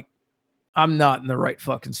I'm like, I'm not in the right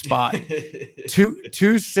fucking spot.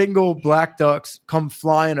 two single black ducks come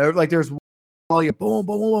flying over, like there's boom, boom, boom,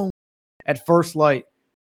 boom at first light.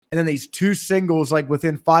 And then these 2 singles, like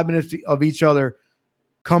within 5 minutes of each other,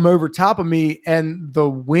 come over top of me. And the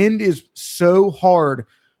wind is so hard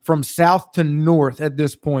from south to north at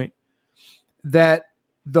this point that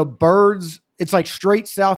the birds, it's like straight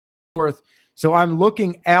south north. So I'm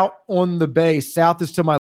looking out on the bay. South is to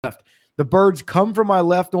my left. The birds come from my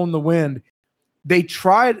left on the wind. They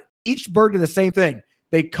tried, each bird did the same thing.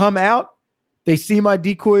 They come out, they see my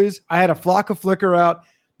decoys. I had a flock of flicker out.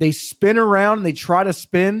 They spin around, they try to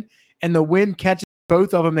spin, and the wind catches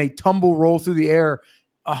both of them. They tumble, roll through the air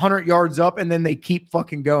 100 yards up, and then they keep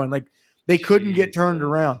fucking going. Like they couldn't get turned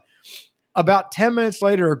around. About 10 minutes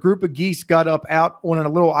later, a group of geese got up out on a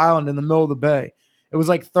little island in the middle of the bay. It was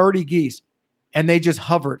like 30 geese, and they just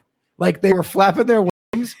hovered. Like they were flapping their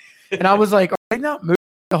wings, and I was like, are they not moving?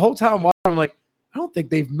 The whole time I'm like, I don't think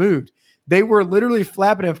they've moved. They were literally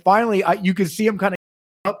flapping, and finally you could see them kind of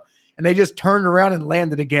up, and they just turned around and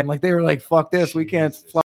landed again. Like they were like, fuck this, we can't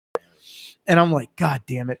fly. And I'm like, God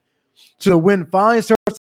damn it. So the wind finally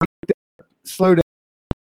starts to slow down.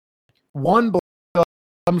 One black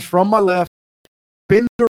comes from my left, spins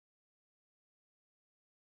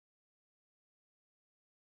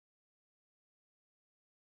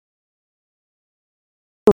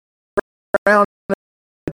around.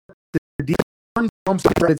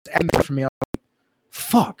 It's for me. I'm like,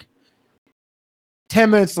 fuck. 10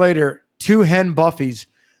 minutes later, 2 hen buffies.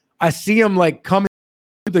 I see them like coming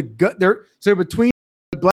through the gut. So between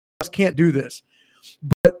the black ducks can't do this,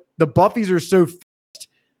 but the buffies are so fast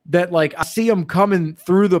that like I see them coming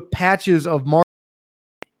through the patches of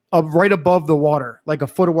right above the water, like a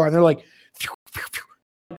foot of water. And they're like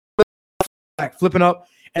flipping up,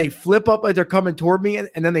 and they flip up like they're coming toward me, and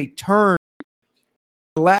then they turn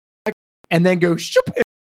black and then go shoop,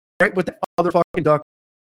 right with the other fucking duck.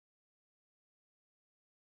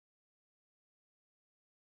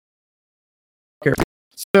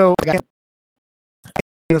 So I got in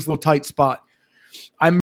this little tight spot.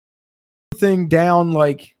 I'm moving down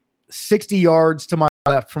like 60 yards to my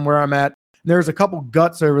left from where I'm at. There's a couple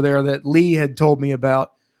guts over there that Lee had told me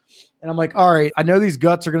about. And I'm like, all right, I know these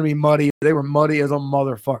guts are going to be muddy. They were muddy as a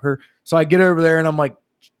motherfucker. So I get over there and I'm like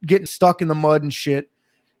getting stuck in the mud and shit.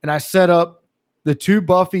 And I set up the 2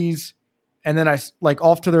 buffies, and then I like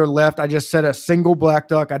off to their left, I just set a single black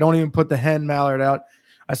duck. I don't even put the hen mallard out.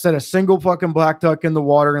 I set a single fucking black duck in the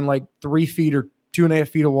water in like 3 feet or 2.5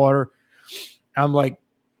 feet of water. I'm like,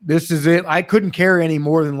 this is it. I couldn't carry any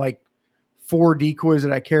more than like 4 decoys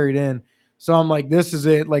that I carried in. So I'm like, this is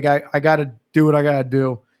it. Like I got to do what I got to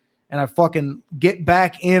do. And I fucking get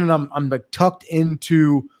back in, and I'm like tucked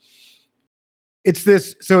into, it's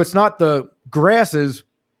this. So it's not the grasses,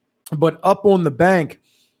 but up on the bank,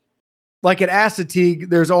 like at Assateague,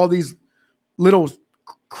 there's all these little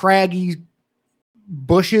craggy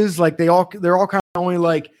bushes. Like they're all kind of only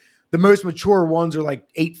like, the most mature ones are like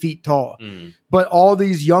 8 feet tall, but all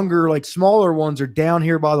these younger, like smaller ones are down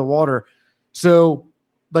here by the water. So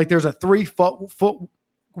like there's a 3-foot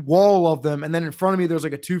wall of them, and then in front of me there's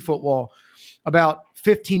like a 2-foot wall about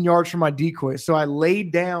 15 yards from my decoy. So I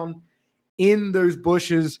laid down in those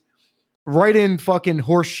bushes right in fucking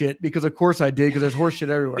horse shit, because of course I did, because there's horse shit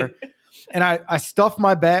everywhere. And I stuffed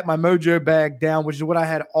my mojo bag down, which is what I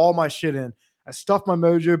had all my shit in. I stuffed my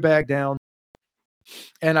mojo bag down,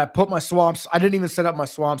 and I put my swamps. I didn't even set up my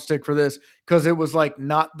swamp stick for this because it was like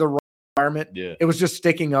not the right environment. Yeah. It was just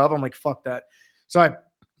sticking up. I'm like, fuck that. So I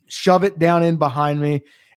shove it down in behind me.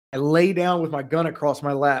 I lay down with my gun across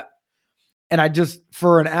my lap. And I just,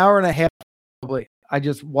 for an hour and a half, probably, I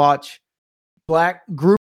just watch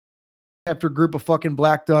group after group of fucking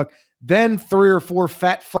black duck. Then 3 or 4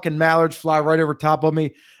 fat fucking mallards fly right over top of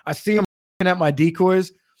me. I see them looking at my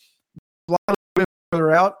decoys, fly a little bit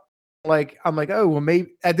further out. Like, I'm like, oh, well,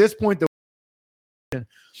 maybe at this point,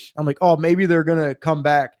 I'm like, oh, maybe they're going to come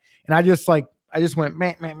back. And I just went,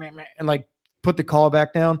 meh, meh, meh, meh, and like put the call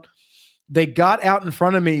back down. They got out in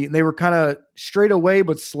front of me, and they were kind of straight away,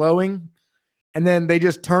 but slowing. And then they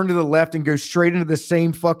just turn to the left and go straight into the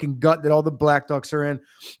same fucking gut that all the black ducks are in.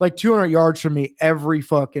 Like 200 yards from me, every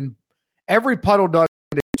puddle duck,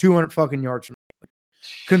 200 fucking yards from me.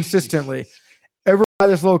 Consistently. Every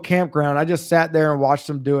this little campground, I just sat there and watched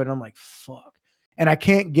them do it. And I'm like, fuck. and I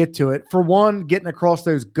can't get to it. For one, getting across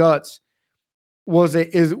those guts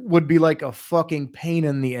would be like a fucking pain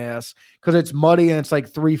in the ass because it's muddy and it's like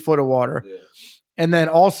 3 foot of water. Yeah. And then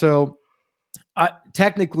also,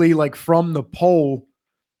 technically, like from the pole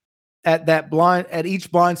at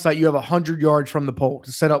each blind site, you have 100 yards from the pole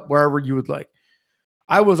to set up wherever you would like.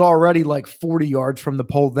 I was already like 40 yards from the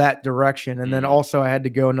pole that direction. And then also I had to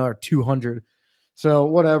go another 200. So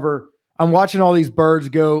whatever. I'm watching all these birds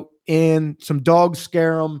go in. Some dogs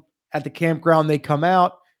scare them at the campground. They come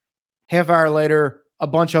out. Half hour later, a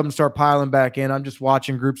bunch of them start piling back in. I'm just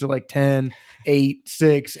watching groups of like 10, 8,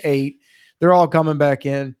 6, 8. They're all coming back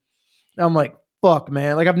in. I'm like, fuck,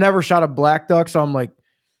 man. Like, I've never shot a black duck, so I'm like,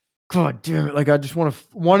 God damn it. Like, I just want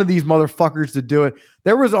one of these motherfuckers to do it.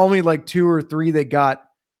 There was only like 2 or 3 that got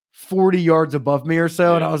 40 yards above me or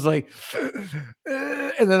so, and I was like,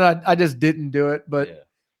 and then I just didn't do it. But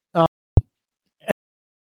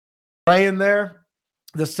laying there,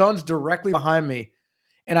 the sun's directly behind me.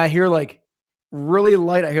 And I hear like really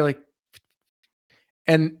light. I hear like,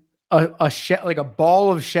 and like a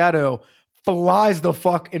ball of shadow flies the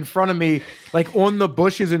fuck in front of me, like on the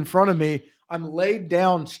bushes in front of me. I'm laid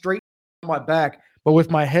down straight on my back, but with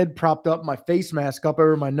my head propped up, my face mask up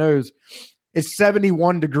over my nose. It's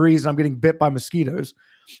 71 degrees and I'm getting bit by mosquitoes.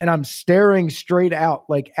 And I'm staring straight out,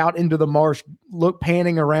 like out into the marsh,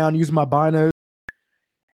 panning around, using my binos.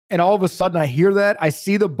 And all of a sudden I hear that. I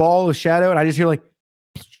see the ball of shadow and I just hear like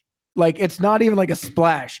it's not even like a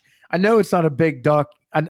splash. I know it's not a big duck.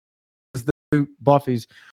 I know it's the buffies.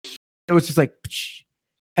 It was just like,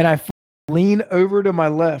 and I lean over to my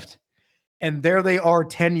left, and there they are,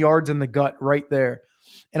 10 yards in the gut right there.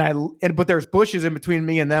 But there's bushes in between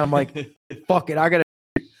me and them. I'm like, fuck it, I gotta.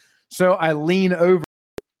 So I lean over,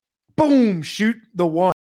 boom, shoot the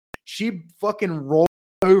one. She fucking rolled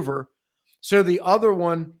over. So the other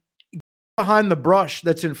one behind the brush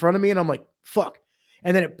that's in front of me, and I'm like, fuck.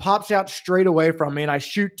 And then it pops out straight away from me, and I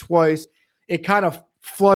shoot twice. It kind of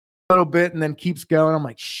flutters a little bit and then keeps going. I'm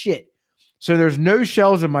like, shit. So there's no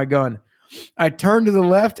shells in my gun. I turn to the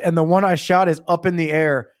left, and the one I shot is up in the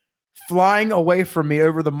air, flying away from me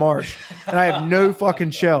over the marsh, and I have no fucking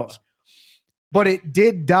shells. But it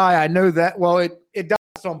did die. I know that. Well, it died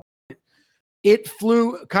at some point. It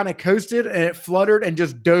flew, kind of coasted, and it fluttered and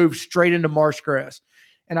just dove straight into marsh grass.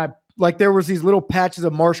 And there was these little patches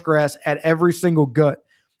of marsh grass at every single gut,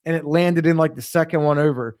 and it landed in like the second one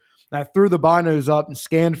over. And I threw the binos up and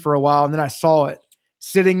scanned for a while, and then I saw it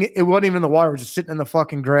sitting. It wasn't even in the water; it was just sitting in the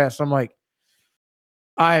fucking grass. I'm like,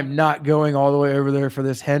 I am not going all the way over there for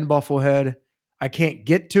this hen bufflehead. I can't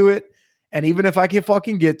get to it, and even if I can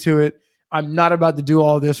fucking get to it, I'm not about to do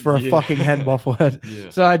all this for a fucking hen bufflehead. Yeah.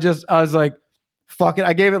 So I was like, fuck it.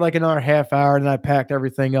 I gave it like another half hour, and then I packed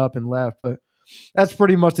everything up and left. But that's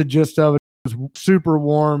pretty much the gist of it. It was super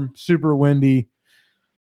warm, super windy.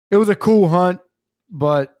 It was a cool hunt,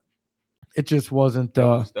 but it just wasn't.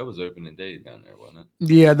 That was opening day down there, wasn't it?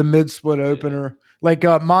 Yeah, the mid-split opener. Like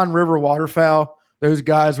Mon River waterfowl, those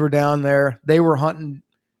guys were down there. They were hunting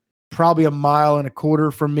probably 1.25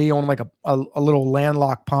 miles from me on like a little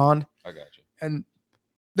landlocked pond. I got you. And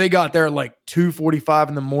they got there at like 2:45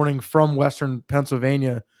 in the morning from Western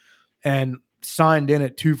Pennsylvania and signed in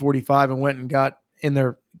at 2:45 and went and got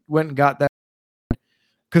that.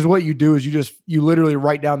 Because what you do is you literally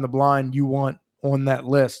write down the blind you want on that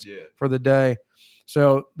list for the day.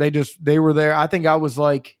 So they were there. I think I was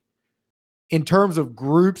like, in terms of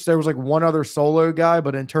groups, there was like one other solo guy,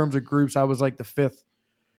 but in terms of groups, I was like the 5th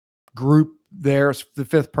group there, the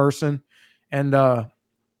 5th person. And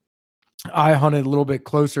I hunted a little bit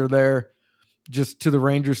closer there, just to the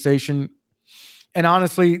ranger station. And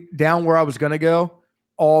honestly, down where I was going to go,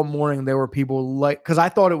 all morning there were people because I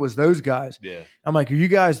thought it was those guys. Yeah. I'm like, are you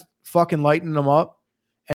guys fucking lighting them up?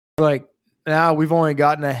 And they're like, nah, we've only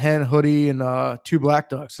gotten a hen hoodie and 2 black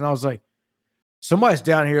ducks. And I was like, somebody's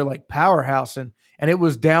down here like powerhousing. And it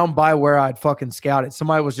was down by where I'd fucking scouted.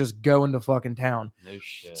 Somebody was just going to fucking town. No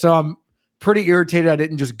shit. So I'm pretty irritated I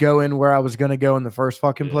didn't just go in where I was going to go in the first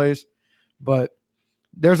fucking place. But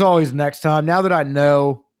there's always next time. Now that I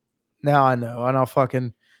know, now I know.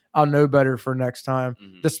 And I'll know better for next time.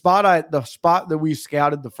 Mm-hmm. The spot that we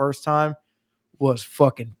scouted the first time was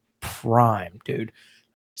fucking prime, dude.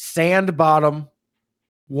 Sand bottom,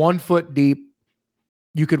 1 foot deep.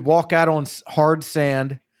 You could walk out on hard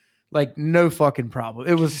sand, like no fucking problem.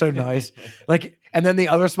 It was so nice. And then the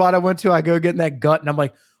other spot I went to, I go get in that gut, and I'm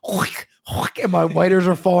like, and my waders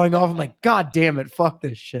are falling off. I'm like, God damn it, fuck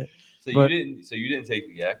this shit. So you didn't take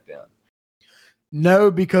the yak down.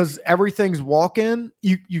 No, because everything's walk-in.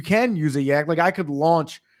 You can use a yak. Like I could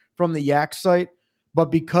launch from the yak site, but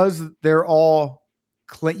because they're all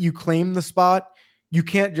you claim the spot, you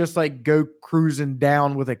can't just like go cruising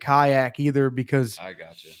down with a kayak either, because I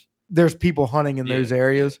got you. There's people hunting in those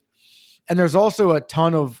areas. And there's also a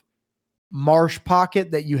ton of marsh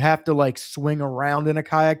pocket that you have to like swing around in a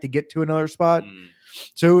kayak to get to another spot.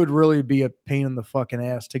 So it would really be a pain in the fucking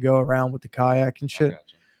ass to go around with the kayak and shit.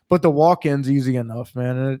 But the walk-in's easy enough,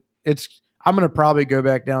 man. And I'm gonna probably go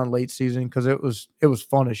back down late season because it was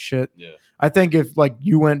fun as shit. Yeah. I think if like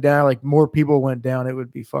you went down, like more people went down, it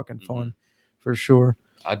would be fucking fun for sure.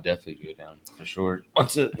 I'd definitely go down for sure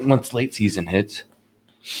once late season hits.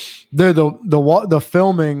 The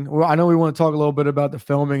filming. Well, I know we want to talk a little bit about the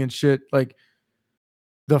filming and shit. Like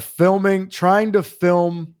the filming, trying to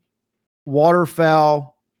film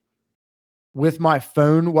waterfowl with my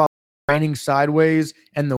phone while raining sideways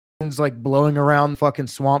and the wind's like blowing around the fucking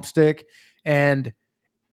swamp stick, and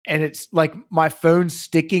it's like my phone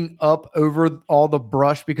sticking up over all the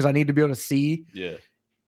brush because I need to be able to see. Yeah.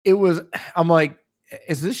 I'm like,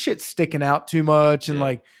 is this shit sticking out too much? And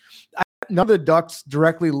like, none of the ducks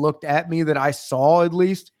directly looked at me that I saw, at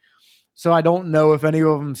least. So I don't know if any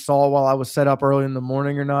of them saw while I was set up early in the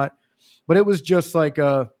morning or not. But it was just like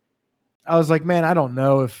I was like, man, I don't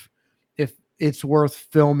know if it's worth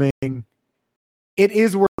filming. It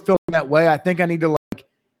is worth filming that way. I think I need to like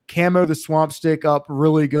camo the swamp stick up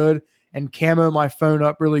really good and camo my phone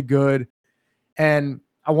up really good. And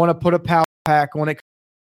I want to put a power pack on it,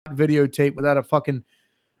 videotape without a fucking.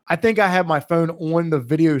 I think I have my phone on the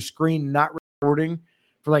video screen, not recording,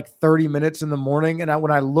 for like 30 minutes in the morning. And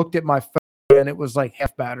when I looked at my phone and it was like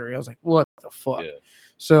half battery, I was like, what the fuck? Yeah.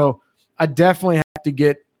 So I definitely have to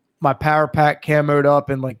get my power pack camoed up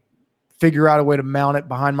and like figure out a way to mount it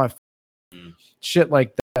behind my phone. Shit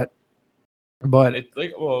like that. But it's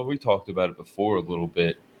like, well, we talked about it before a little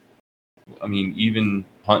bit. I mean, even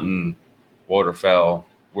hunting waterfowl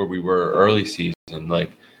where we were early season,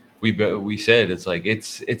 like we said, it's like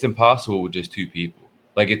it's impossible with just two people.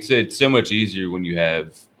 Like it's so much easier when you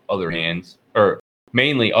have other hands, or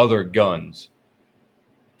mainly other guns,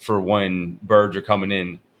 for when birds are coming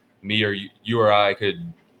in. Me or you or I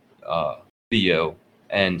could video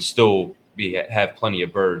and still have plenty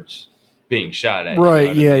of birds being shot at.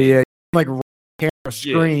 Right? You know yeah. Like camera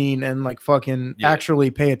screen and like fucking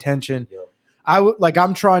actually pay attention. Yeah.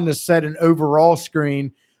 I'm trying to set an overall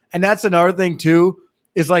screen, and that's another thing too.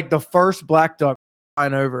 Is like the first black duck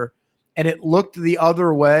flying over, and it looked the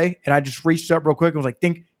other way, and I just reached up real quick and was like,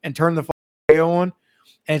 think, and turned the radio on,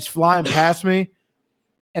 and it's flying past me,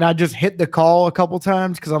 and I just hit the call a couple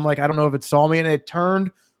times because I'm like, I don't know if it saw me, and it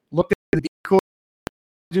turned, looked at the decoy,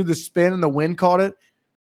 do the spin, and the wind caught it,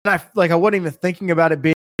 and I wasn't even thinking about it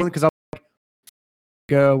being, because I'm like,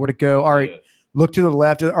 where'd it go? All right, look to the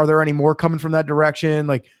left. Are there any more coming from that direction?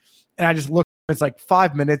 Like, and I just looked. It's like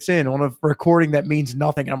 5 minutes in on a recording that means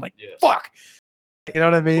nothing. And I'm like, fuck. You know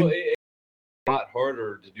what I mean? Well, it's a lot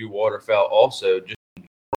harder to do waterfowl also.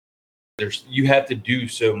 Just you have to do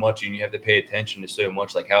so much, and you have to pay attention to so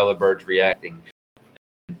much, like how the bird's reacting,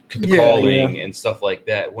 calling, and stuff like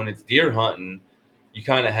that. When it's deer hunting, you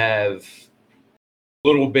kind of have a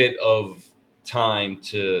little bit of time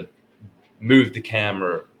to move the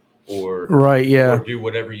camera or do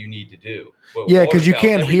whatever you need to do. But because you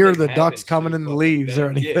can't hear the ducks coming in the leaves or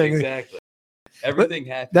anything. Yeah, exactly. Everything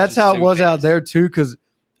happens. That's how it was out there too, because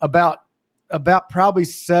about probably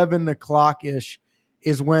 7 o'clock ish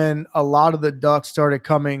is when a lot of the ducks started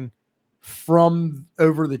coming from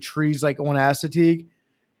over the trees, like on Assateague.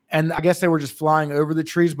 And I guess they were just flying over the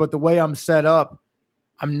trees. But the way I'm set up,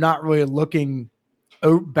 I'm not really looking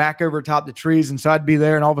back over top the trees. And so I'd be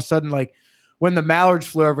there, and all of a sudden, like when the mallards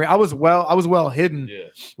flew over me, I was well hidden. Yeah.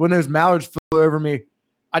 When those mallards flew over me,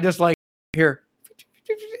 I just like here,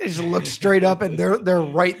 just look straight up, and they're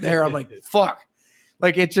right there. I'm like, fuck.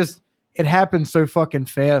 Like it happens so fucking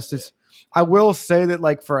fast. I will say that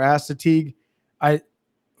like for Assateague,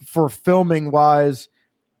 for filming wise,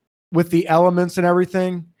 with the elements and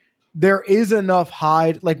everything, there is enough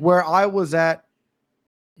hide. Like where I was at,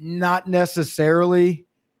 not necessarily,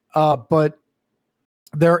 but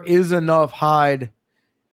there is enough hide.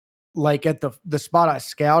 Like at the spot I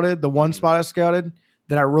scouted, the one spot I scouted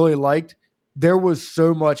that I really liked, there was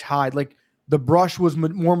so much hide. Like the brush was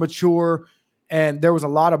more mature, and there was a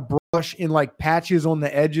lot of brush in like patches on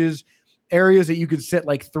the edges, areas that you could sit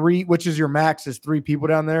like 3, which is your max is 3 people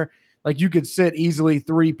down there. Like you could sit easily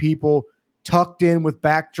 3 people tucked in with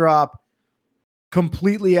backdrop,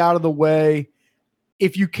 completely out of the way.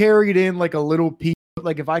 If you carried in like a little piece,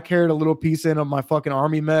 like if I carried a little piece in of my fucking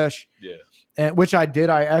army mesh, and which I did,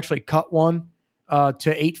 I actually cut one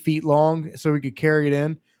to 8 feet long so we could carry it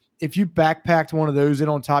in. If you backpacked one of those in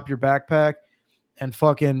on top of your backpack and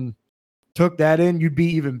fucking took that in, you'd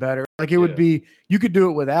be even better. Like it would be, you could do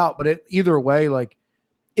it without, but either way, like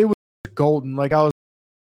it was golden. Like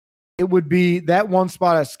it would be that one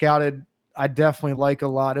spot I scouted. I definitely like a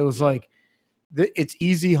lot. It was like, it's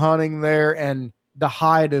easy hunting there, and the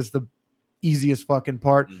hide is the easiest fucking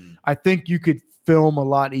part. I think you could film a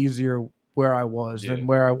lot easier where I was than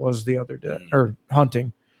where I was the other day, or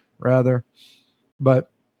hunting rather. But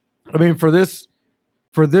I mean, for this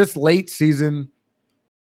late season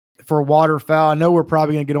for waterfowl, I know we're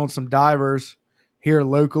probably gonna get on some divers here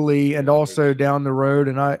locally and also down the road.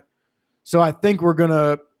 And so I think I'm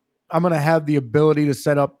gonna have the ability to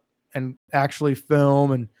set up and actually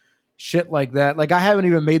film and shit like that. Like I haven't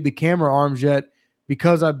even made the camera arms yet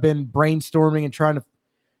because I've been brainstorming and trying to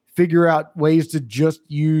figure out ways to just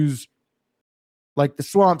use like the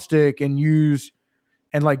swamp stick and do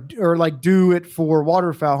it for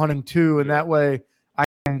waterfowl hunting too. And that way I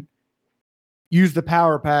can use the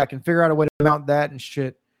power pack and figure out a way to mount that and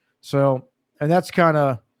shit. So, and that's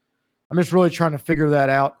I'm just really trying to figure that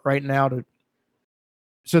out right now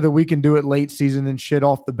so that we can do it late season and shit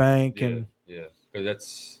off the bank. Because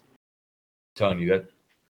that's telling you that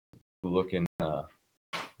looking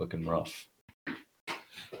rough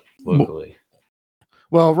locally.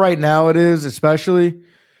 Well, right now it is, especially,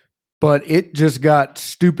 but it just got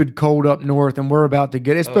stupid cold up north, and we're about to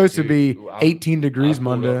get. It's supposed to be 18 degrees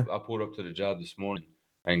Monday. I pulled up to the job this morning,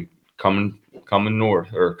 and coming from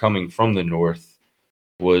the north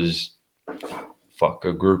was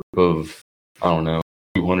a group of, I don't know,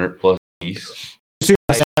 200 plus geese.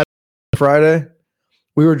 Friday,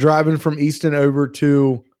 we were driving from Easton over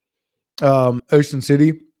to Ocean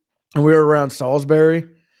City, and we were around Salisbury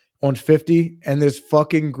on 50, and this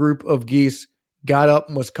fucking group of geese got up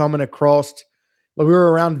and was coming across. We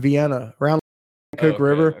were around Vienna, around Coke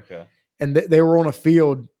River, and they were on a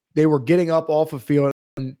field. They were getting up off a field,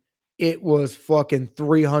 and it was fucking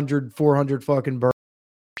 300, 400 fucking birds,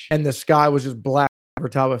 and the sky was just black over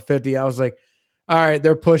top of 50. I was like, all right,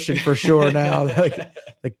 they're pushing for sure now.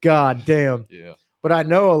 like god damn. Yeah. But I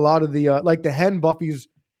know a lot of the like the hen buffies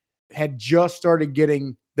had just started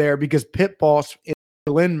getting there because Pit Boss in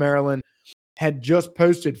Berlin, Maryland, had just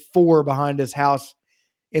posted 4 behind his house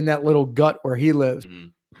in that little gut where he lives.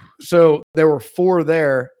 So there were 4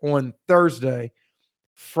 there on Thursday.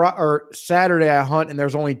 Or Saturday I hunt, and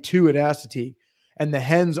there's only 2 at Assateague, and the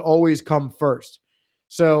hens always come first.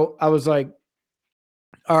 So I was like,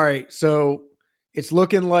 all right, so it's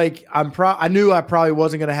looking like I knew I probably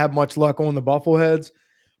wasn't going to have much luck on the buffleheads,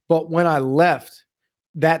 but when I left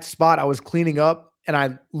that spot, I was cleaning up and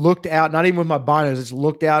I looked out, not even with my binos, just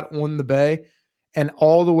looked out on the bay, and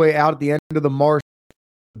all the way out at the end of the marsh,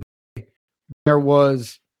 there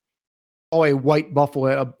was a white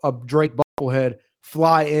bufflehead, a Drake bufflehead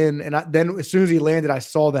fly in. And then as soon as he landed, I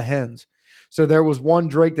saw the hens. So there was one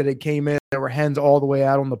Drake that had came in. There were hens all the way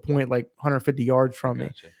out on the point, like 150 yards from me.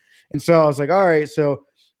 And so I was like, all right, so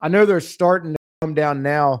I know they're starting to come down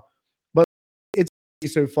now, but it's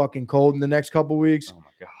so fucking cold in the next couple of weeks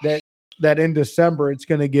that in December it's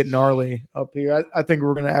going to get gnarly up here. I think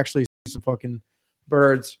we're going to actually see some fucking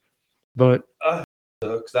birds. But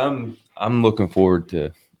because I'm looking forward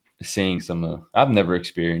to seeing some. I've never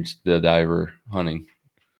experienced the diver hunting,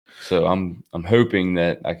 so I'm hoping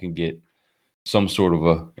that I can get some sort of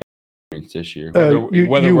a experience this year,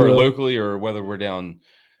 whether we're locally or whether we're down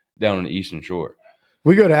on the Eastern Shore.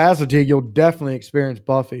 We go to Assateague, you'll definitely experience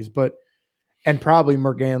buffies, and probably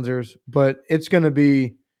mergansers, but it's going to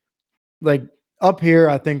be like up here.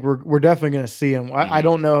 I think we're definitely going to see them. I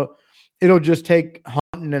don't know. It'll just take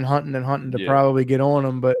hunting to probably get on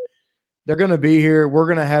them, but they're going to be here. We're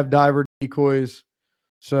going to have diver decoys.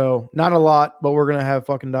 So not a lot, but we're going to have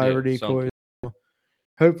fucking diver decoys.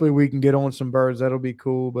 Hopefully we can get on some birds. That'll be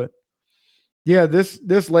cool. But yeah,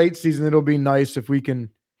 this late season, it'll be nice if I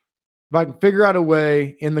can figure out a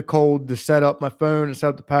way in the cold to set up my phone and set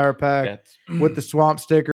up the power pack with the swamp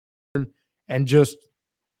sticker and just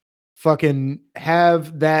fucking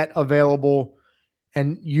have that available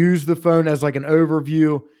and use the phone as like an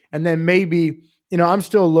overview. And then maybe, I'm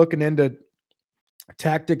still looking into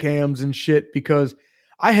Tacticams and shit because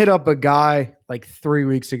I hit up a guy like 3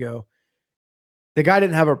 weeks ago. The guy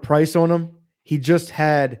didn't have a price on him. He just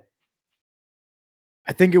had,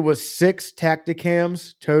 I think it was 6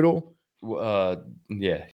 Tacticams total. Yeah,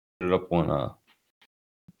 put it up on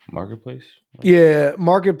Marketplace. Yeah,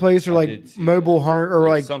 Marketplace or like Mobile Hunt or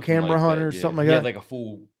like Camera Hunter or something like that. Like a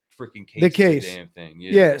full freaking case. The case, damn thing.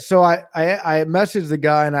 Yeah. So I messaged the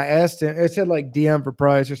guy and I asked him. It said like DM for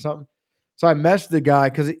price or something. So I messaged the guy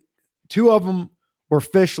because 2 of them were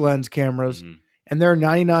fish lens cameras, and they're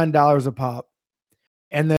 $99 a pop.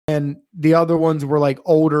 And then the other ones were like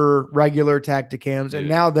older regular Tacticams, and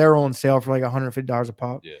now they're on sale for like $150 a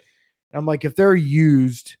pop. Yeah. And I'm like, if they're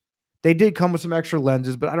used, they did come with some extra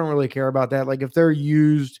lenses, but I don't really care about that. Like if they're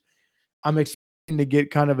used, I'm expecting to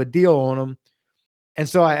get kind of a deal on them. And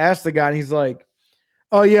so I asked the guy, and he's like,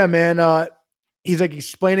 "Oh yeah, man." He's like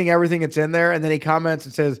explaining everything that's in there, and then he comments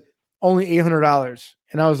and says, "Only $800."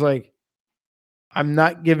 And I was like, "I'm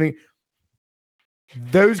not giving."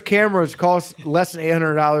 Those cameras cost less than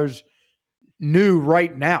 $800 new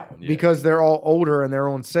right now because they're all older and they're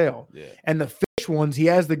on sale. Yeah. And the fish ones, he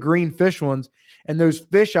has the green fish ones, and those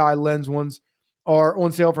fisheye lens ones are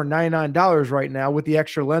on sale for $99 right now with the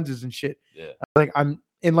extra lenses and shit. Yeah. Like I'm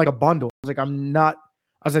in like a bundle. I was like,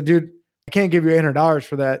 I said, dude, I can't give you $800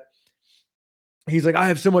 for that. He's like, I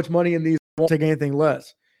have so much money in these, I won't take anything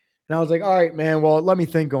less. And I was like, all right, man, well, let me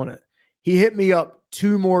think on it. He hit me up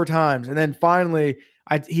 2 more times. And then finally,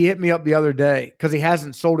 he hit me up the other day because he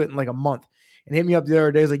hasn't sold it in like a month. And hit me up the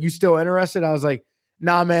other day. He's like, you still interested? I was like,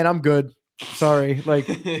 nah, man, I'm good. Sorry. Like,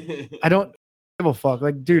 I don't give a fuck.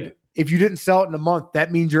 Like, dude, if you didn't sell it in a month,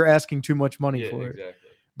 that means you're asking too much money for it. Exactly.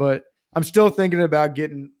 But I'm still thinking about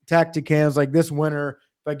getting Tacticams like this winter.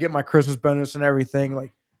 If I get my Christmas bonus and everything,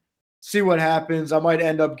 like, see what happens. I might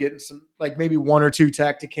end up getting some, like maybe 1 or 2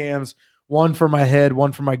 Tacticams, one for my head,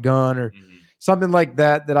 one for my gun, or something like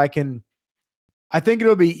that, that I think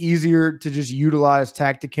it'll be easier to just utilize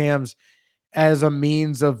Tacticams as a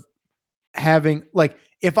means of having, like,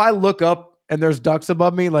 if I look up and there's ducks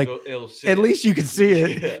above me, like at least you can see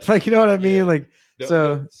it. Like, you know what I mean? Like,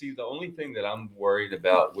 the only thing that I'm worried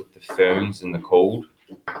about with the phones in the cold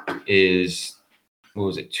is, what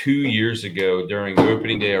was it, 2 years ago during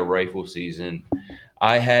opening day of rifle season,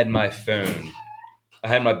 I had my phone. I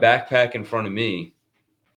had my backpack in front of me,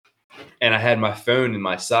 and I had my phone in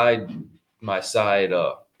my side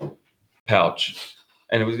pouch,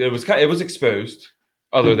 and it was exposed,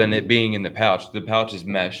 other than it being in the pouch. The pouch is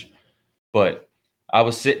mesh, but I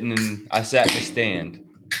sat in the stand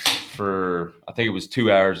for, I think it was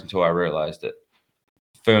 2 hours until I realized it.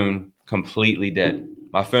 Phone completely dead.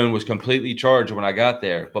 My phone was completely charged when I got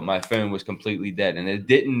there, but my phone was completely dead. And it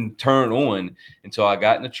didn't turn on until I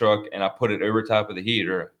got in the truck and I put it over top of the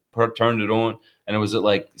heater, turned it on, and it was at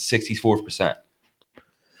like 64%.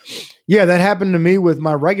 Yeah, that happened to me with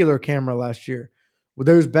my regular camera last year. With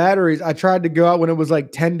those batteries, I tried to go out when it was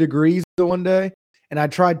like 10 degrees one day, and I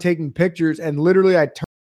tried taking pictures, and literally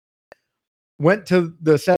went to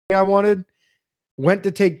the setting I wanted, went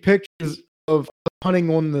to take pictures of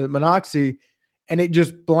hunting on the Monoxy, and it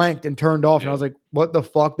just blanked and turned off. And I was like, what the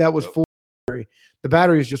fuck? That was full battery. The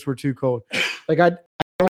batteries just were too cold. Like, I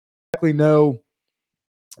don't exactly know.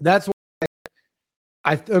 That's why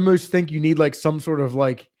I almost think you need like some sort of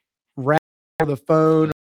like wrap for the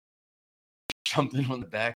phone. Something on the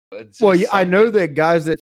back. Well, yeah, I know that guys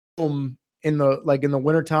that film in the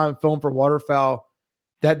wintertime, film for waterfowl,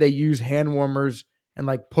 that they use hand warmers and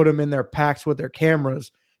like put them in their packs with their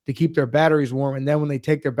cameras to keep their batteries warm. And then when they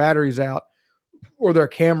take their batteries out or their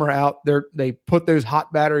camera out, they put those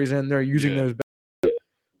hot batteries in. They're using those batteries.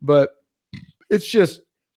 But it's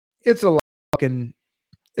a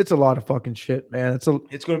lot of fucking shit, man. It's going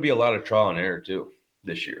to be a lot of trial and error too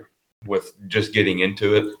this year with just getting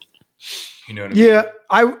into it. You know what I mean? Yeah,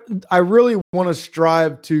 I really want to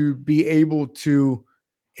strive to be able to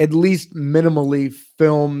at least minimally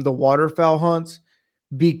film the waterfowl hunts,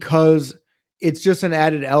 because it's just an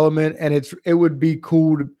added element, and it would be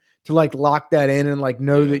cool to like lock that in and like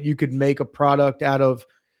know that you could make a product out of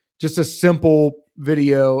just a simple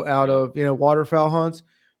video out of, waterfowl hunts.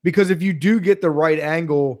 Because if you do get the right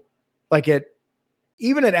angle, like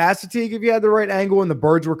even at Assateague, if you had the right angle and the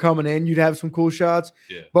birds were coming in, you'd have some cool shots.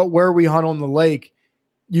 Yeah. But where we hunt on the lake,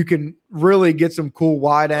 you can really get some cool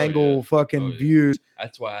wide angle views.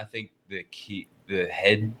 That's why I think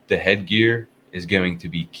the headgear is going to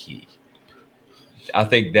be key. I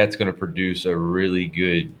think that's going to produce a really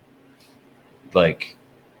good, like,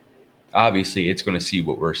 obviously it's going to see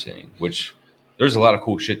what we're seeing, which there's a lot of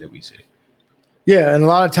cool shit that we see. Yeah, and a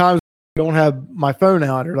lot of times I don't have my phone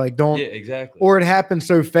out, or like don't. Yeah, exactly. Or it happens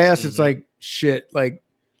so fast, it's like, shit, like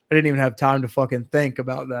I didn't even have time to fucking think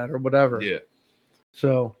about that or whatever. Yeah.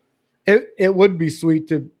 So it would be sweet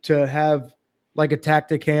to have like a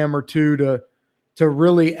Tacticam or two to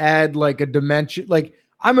really add like a dimension. Like,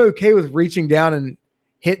 I'm okay with reaching down and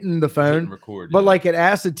hitting the phone, but like at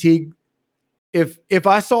Assateague, if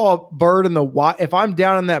I saw a bird in if I'm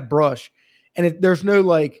down in that brush and there's no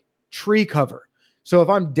like tree cover, so if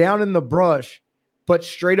I'm down in the brush but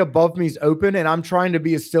straight above me is open and I'm trying to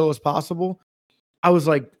be as still as possible, I was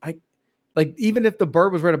like, Like, even if the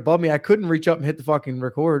bird was right above me, I couldn't reach up and hit the fucking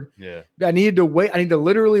record. Yeah. I needed to wait. I need to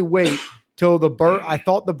literally wait till I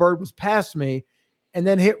thought the bird was past me and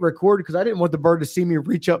then hit record because I didn't want the bird to see me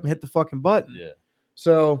reach up and hit the fucking button. Yeah.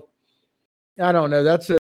 So I don't know.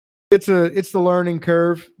 It's the learning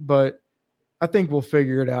curve, but I think we'll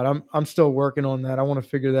figure it out. I'm still working on that. I want to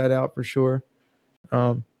figure that out for sure.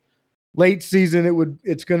 Late season,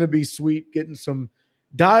 it's going to be sweet getting some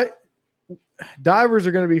divers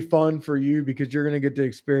are going to be fun for you because you're going to get to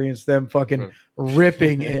experience them fucking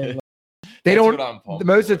ripping in. They don't,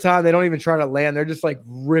 most of the time, they don't even try to land. They're just like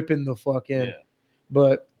ripping the fuck in. Yeah.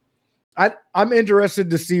 But I'm interested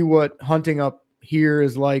to see what hunting up here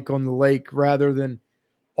is like on the lake rather than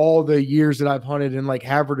all the years that I've hunted in like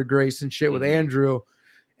Havre de Grace and shit with Andrew.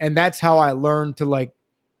 And that's how I learned to like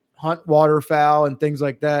hunt waterfowl and things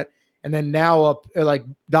like that. And then now up like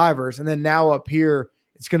divers. And then now up here,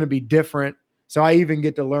 it's going to be different. So I even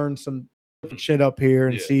get to learn some shit up here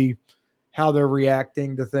and see how they're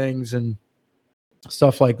reacting to things and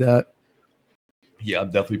stuff like that. Yeah, I'm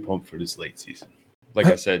definitely pumped for this late season. Like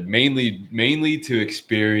I said, mainly to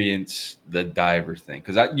experience the diver thing.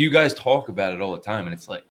 Because you guys talk about it all the time, and it's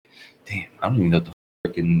like, damn, I don't even know the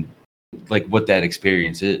freaking like what that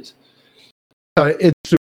experience is. It's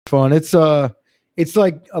super fun. It's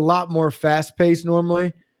like a lot more fast paced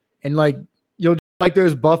normally, and like you'll like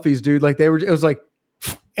those Buffies, dude. Like it was like,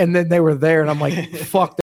 and then they were there, and I'm like,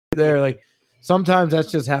 fuck, they're there. Like sometimes that's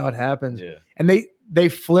just how it happens. Yeah. And they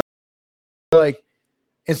flip like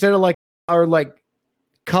instead of like are like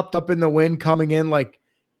cupped up in the wind coming in like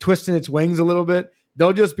twisting its wings a little bit,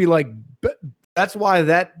 they'll just be like, that's why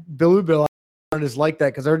that bluebill is like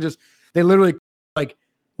that, because they literally like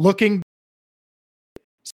looking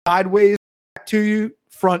sideways back to you,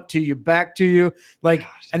 front to you, back to you, like,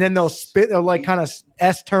 and then they'll like kind of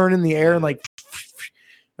S-turn in the air and like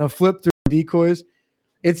they'll flip through decoys.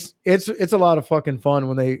 It's a lot of fucking fun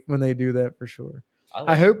when they do that for sure.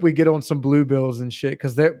 I hope we get on some bluebills and shit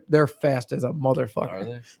because they're fast as a motherfucker. Are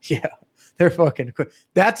they? Yeah, they're fucking quick.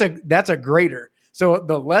 That's a grater. So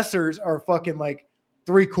the lessers are fucking like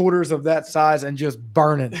 3/4 of that size and just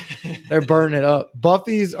burning. They're burning it up.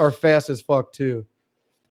 Buffies are fast as fuck too,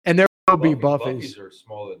 and there will be Buffies. Buffies are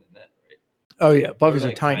smaller than that, right? Oh yeah, Buffies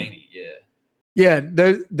like are tiny. Yeah,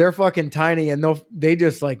 they're fucking tiny, and they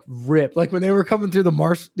just like rip. Like when they were coming through the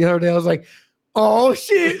marsh the other day, I was like, oh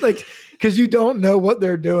shit, like. Because you don't know what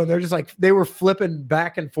they're doing. They're just like, they were flipping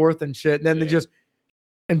back and forth and shit. And then they just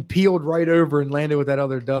and peeled right over and landed with that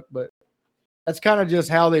other duck. But that's kind of just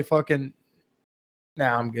how they fucking,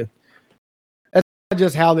 I'm good. That's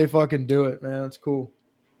just how they fucking do it, man. It's cool.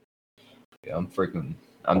 Yeah, I'm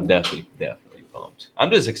definitely pumped.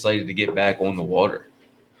 I'm just excited to get back on the water.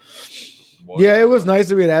 Yeah, it was nice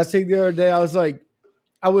to be at Aztec the other day.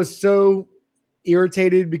 I was so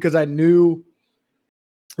irritated because I knew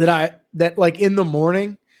that like in the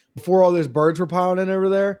morning before all those birds were piling in over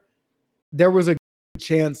there was a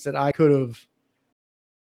chance that I could have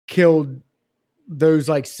killed those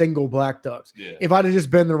like single black ducks if I'd have just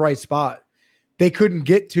been in the right spot. They couldn't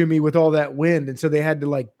get to me with all that wind, and so they had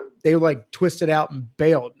to they twisted out and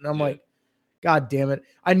bailed. And I'm like, God damn it!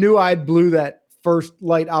 I knew I blew that first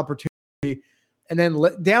light opportunity, and then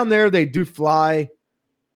down there they do fly,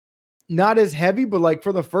 not as heavy, but like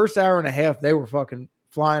for the first hour and a half they were fucking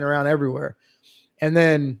flying around everywhere. And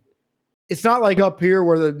then it's not like up here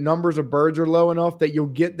where the numbers of birds are low enough that you'll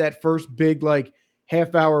get that first big like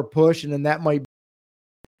half-hour push, and then that might be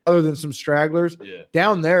other than some stragglers.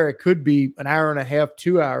 Down there it could be an hour and a half,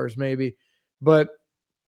 2 hours maybe. But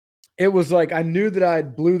it was like I knew that I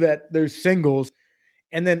blew those singles,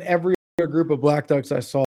 and then every other group of black ducks I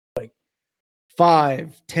saw like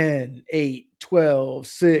 5, 10, 8, 12,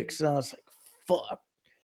 6, and I was like, fuck.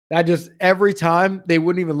 I just every time they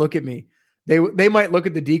wouldn't even look at me. They might look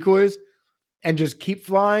at the decoys and just keep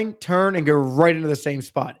flying, turn, and go right into the same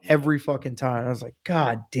spot every fucking time. I was like,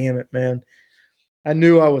 God damn it, man. I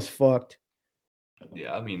knew I was fucked.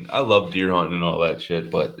 Yeah, I mean, I love deer hunting and all that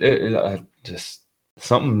shit, but I just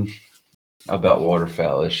something about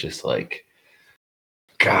waterfowl is just like,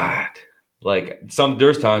 God. Like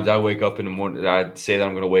there's times I wake up in the morning. I'd say that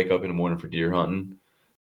I'm going to wake up in the morning for deer hunting.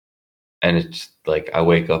 And it's like I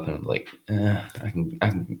wake up and I'm like, I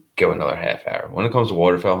can go another half hour. When it comes to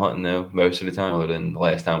waterfowl hunting, though, most of the time, other than the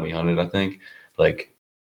last time we hunted, I think, like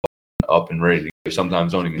up and ready to go.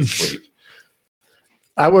 Sometimes don't even sleep.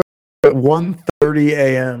 I was at 1:30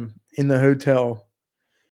 a.m. in the hotel.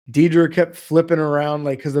 Deidre kept flipping around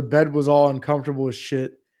because the bed was all uncomfortable as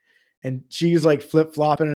shit, and she's like flip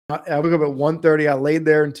flopping. I woke up at 1:30. I laid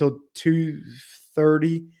there until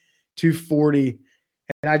 2:30, 2:40.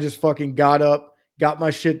 And I just fucking got up, got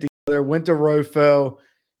my shit together, went to Rofo,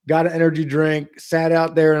 got an energy drink, sat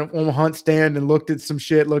out there on a hunt stand and looked at some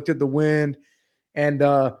shit, looked at the wind, and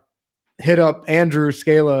hit up Andrew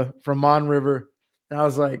Scala from Mon River. And I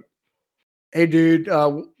was like, hey, dude,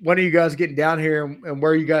 when are you guys getting down here? And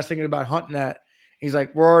where are you guys thinking about hunting at? He's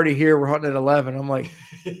like, we're already here. We're hunting at 11. I'm like,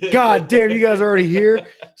 God damn, you guys are already here?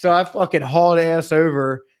 So I fucking hauled ass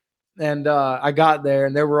over. And I got there,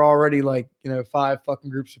 and there were already 5 fucking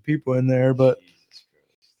groups of people in there. But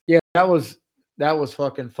yeah, that was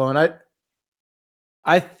fucking fun.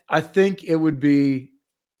 I think it would be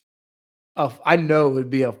I know it would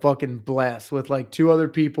be a fucking blast with 2 other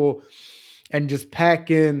people and just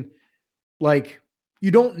pack in you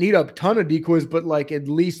don't need a ton of decoys, but at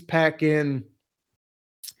least pack in,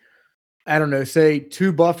 I don't know, say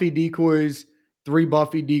 2 Buffy decoys, 3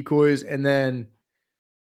 Buffy decoys, and then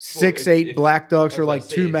 8 black ducks or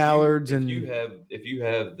 2 mallards. If you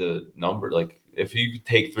have the number, if you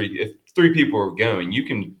take 3, if 3 people are going, you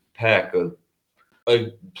can pack a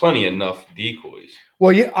plenty enough decoys.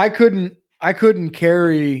 Well, yeah, I couldn't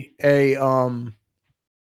carry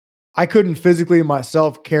I couldn't physically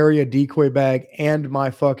myself carry a decoy bag and my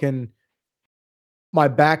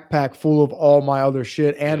backpack full of all my other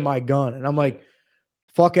shit and my gun. And I'm like,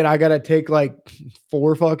 fuck it, I gotta take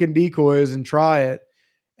 4 fucking decoys and try it.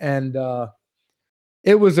 And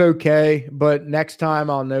it was okay, but next time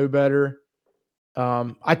I'll know better.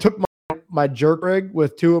 I took my jerk rig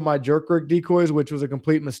with 2 of my jerk rig decoys, which was a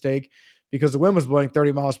complete mistake because the wind was blowing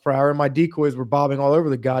 30 miles per hour and my decoys were bobbing all over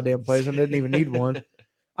the goddamn place and I didn't even need one.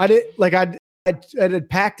 I had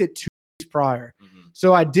packed it 2 days prior. Mm-hmm.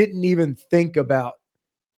 So I didn't even think about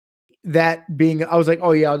that being, I was like,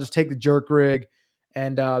 oh yeah, I'll just take the jerk rig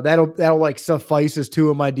and that'll suffice as 2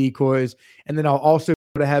 of my decoys. And then I'll also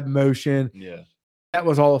have motion. Yeah. That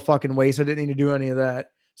was all a fucking waste. I didn't need to do any of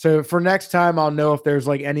that. So for next time, I'll know if there's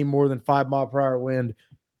any more than 5 mile per hour wind.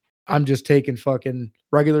 I'm just taking fucking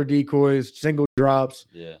regular decoys, single drops,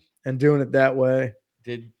 and doing it that way.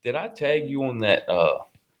 Did I tag you on that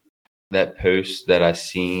that post that I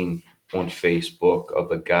seen on Facebook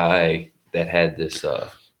of a guy that had this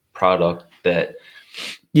product that?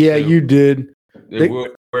 Yeah, you did. They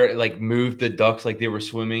were moved the ducks like they were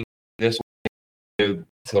swimming this way to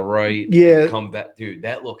the right. Yeah, come back, dude.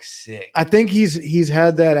 That looks sick. I think he's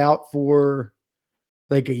had that out for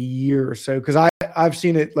a year or so because I've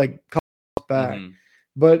seen it come back,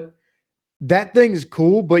 but that thing is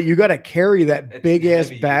cool. But you got to carry that big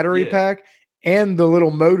ass battery pack and the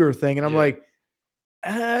little motor thing, and I'm like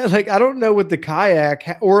I don't know with the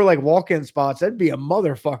kayak or walk-in spots, that'd be a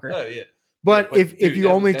motherfucker. Oh yeah. But if you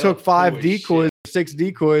only took 5 decoys, 6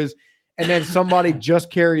 decoys, and then somebody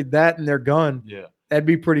just carried that in their gun, that'd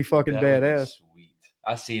be pretty fucking badass. Sweet.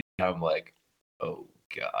 I see it, I'm like, oh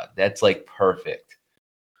god, that's perfect.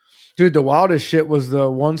 Dude, the wildest shit was the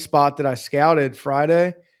one spot that I scouted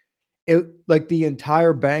Friday. It the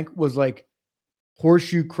entire bank was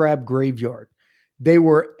horseshoe crab graveyard. They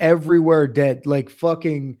were everywhere dead.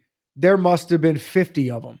 Fucking, there must have been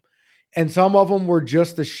 50 of them. And some of them were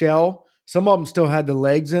just the shell. Some of them still had the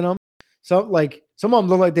legs in them. Some of them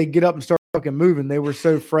looked like they get up and start fucking moving. They were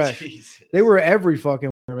so fresh. Jesus. They were every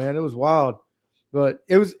fucking where, man. It was wild. But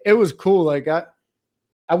it was cool.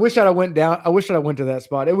 I wish I'd have went down. I wish I'd have went to that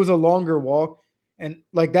spot. It was a longer walk. And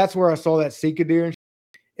that's where I saw that Sika deer. And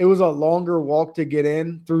it was a longer walk to get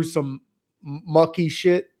in through some mucky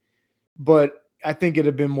shit. But I think it'd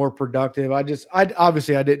have been more productive. I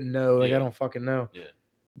obviously I didn't know. I don't fucking know. Yeah.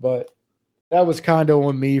 But that was kind of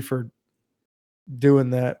on me for doing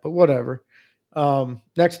that. But whatever.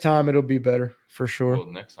 Next time it'll be better for sure. Well,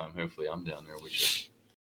 next time hopefully I'm down there with you.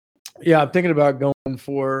 Yeah, I'm thinking about going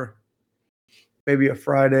for maybe a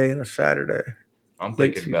Friday and a Saturday. I'm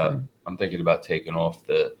thinking about taking off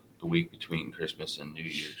the week between Christmas and New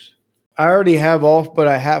Year's. I already have off, but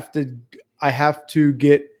I have to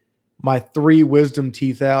get my 3 wisdom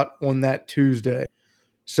teeth out on that Tuesday.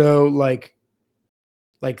 So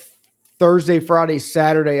Thursday, Friday,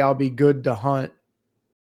 Saturday, I'll be good to hunt.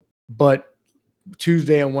 But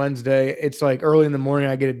Tuesday and Wednesday, it's early in the morning,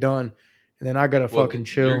 I get it done. And then I got to fucking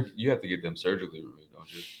chill. You have to get them surgically removed,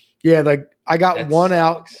 don't you? Yeah, I got one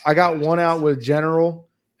out. I got one out with General.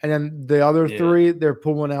 And then the other 3, they're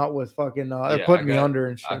pulling out with fucking, they're putting me under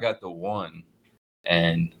and shit. I got the one.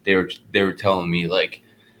 And they were telling me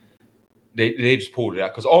they just pulled it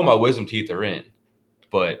out because all my wisdom teeth are in,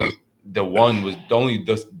 but the one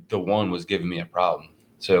was giving me a problem.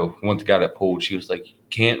 So once the guy that pulled, she was like,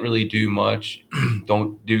 "Can't really do much.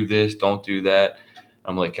 Don't do this. Don't do that."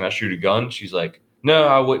 I'm like, "Can I shoot a gun?" She's like, "No,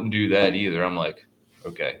 I wouldn't do that either." I'm like,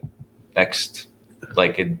 "Okay, next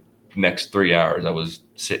like in the next 3 hours, I was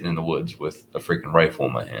sitting in the woods with a freaking rifle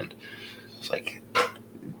in my hand. It's like,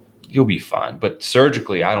 you'll be fine. But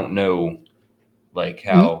surgically, I don't know, like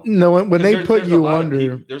how. No, when they put you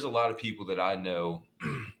under, there's a lot of people that I know.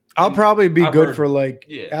 I'll probably be good heard, for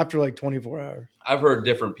after 24 hours. I've heard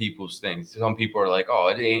different people's things. Some people are like, "Oh,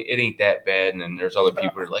 it ain't that bad," and then there's other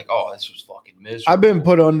people that are like, "Oh, this was fucking miserable." I've been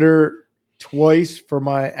put under twice for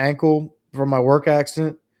my ankle from my work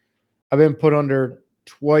accident. I've been put under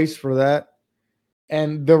twice for that,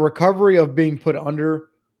 and the recovery of being put under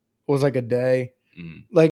was like a day.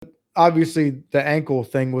 Like obviously the ankle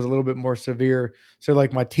thing was a little bit more severe. So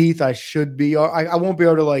like my teeth, I should be. I won't be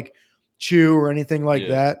able to like chew or anything like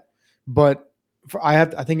that. But I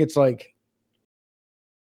think it's like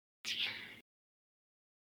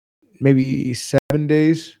maybe 7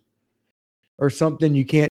 days or something. You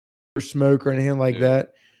can't smoke or anything like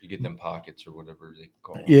that. You get them pockets or whatever they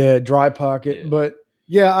call them. Yeah, dry pocket. Yeah. But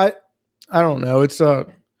yeah, I don't know. It's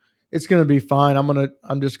gonna be fine.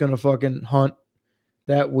 I'm just gonna fucking hunt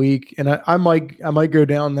that week, and I might go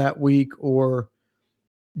down that week, or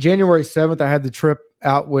January 7th. I had the trip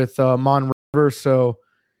out with Mon River, so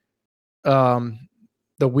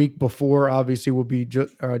the week before obviously will be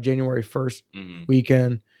January 1st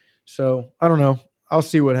weekend. So I don't know. I'll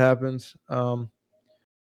see what happens. But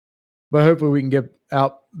hopefully we can get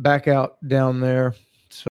back out down there.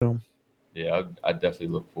 So yeah, I definitely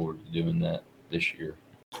look forward to doing that this year.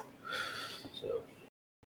 So,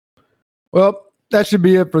 well, that should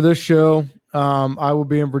be it for this show. I will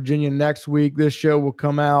be in Virginia next week. This show will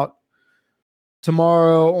come out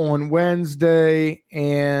tomorrow on Wednesday,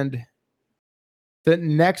 and the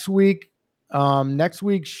next week's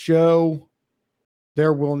show,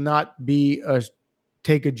 there will not be a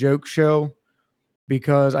Take a Joke show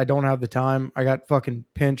because I don't have the time. I got fucking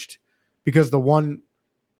pinched because the one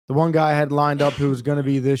guy I had lined up who was going to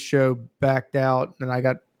be this show backed out, and I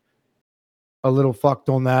got a little fucked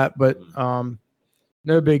on that, but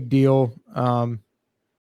no big deal.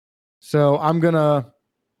 So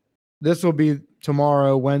this will be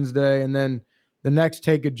tomorrow, Wednesday, and then the next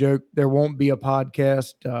Take a Joke, there won't be a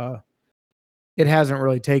podcast. It hasn't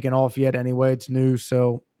really taken off yet anyway. It's new,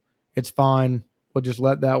 so it's fine. We'll just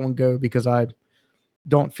let that one go because I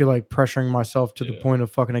don't feel like pressuring myself to the point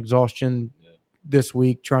of fucking exhaustion this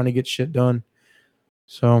week trying to get shit done.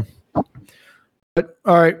 So, but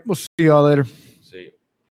all right, we'll see y'all later.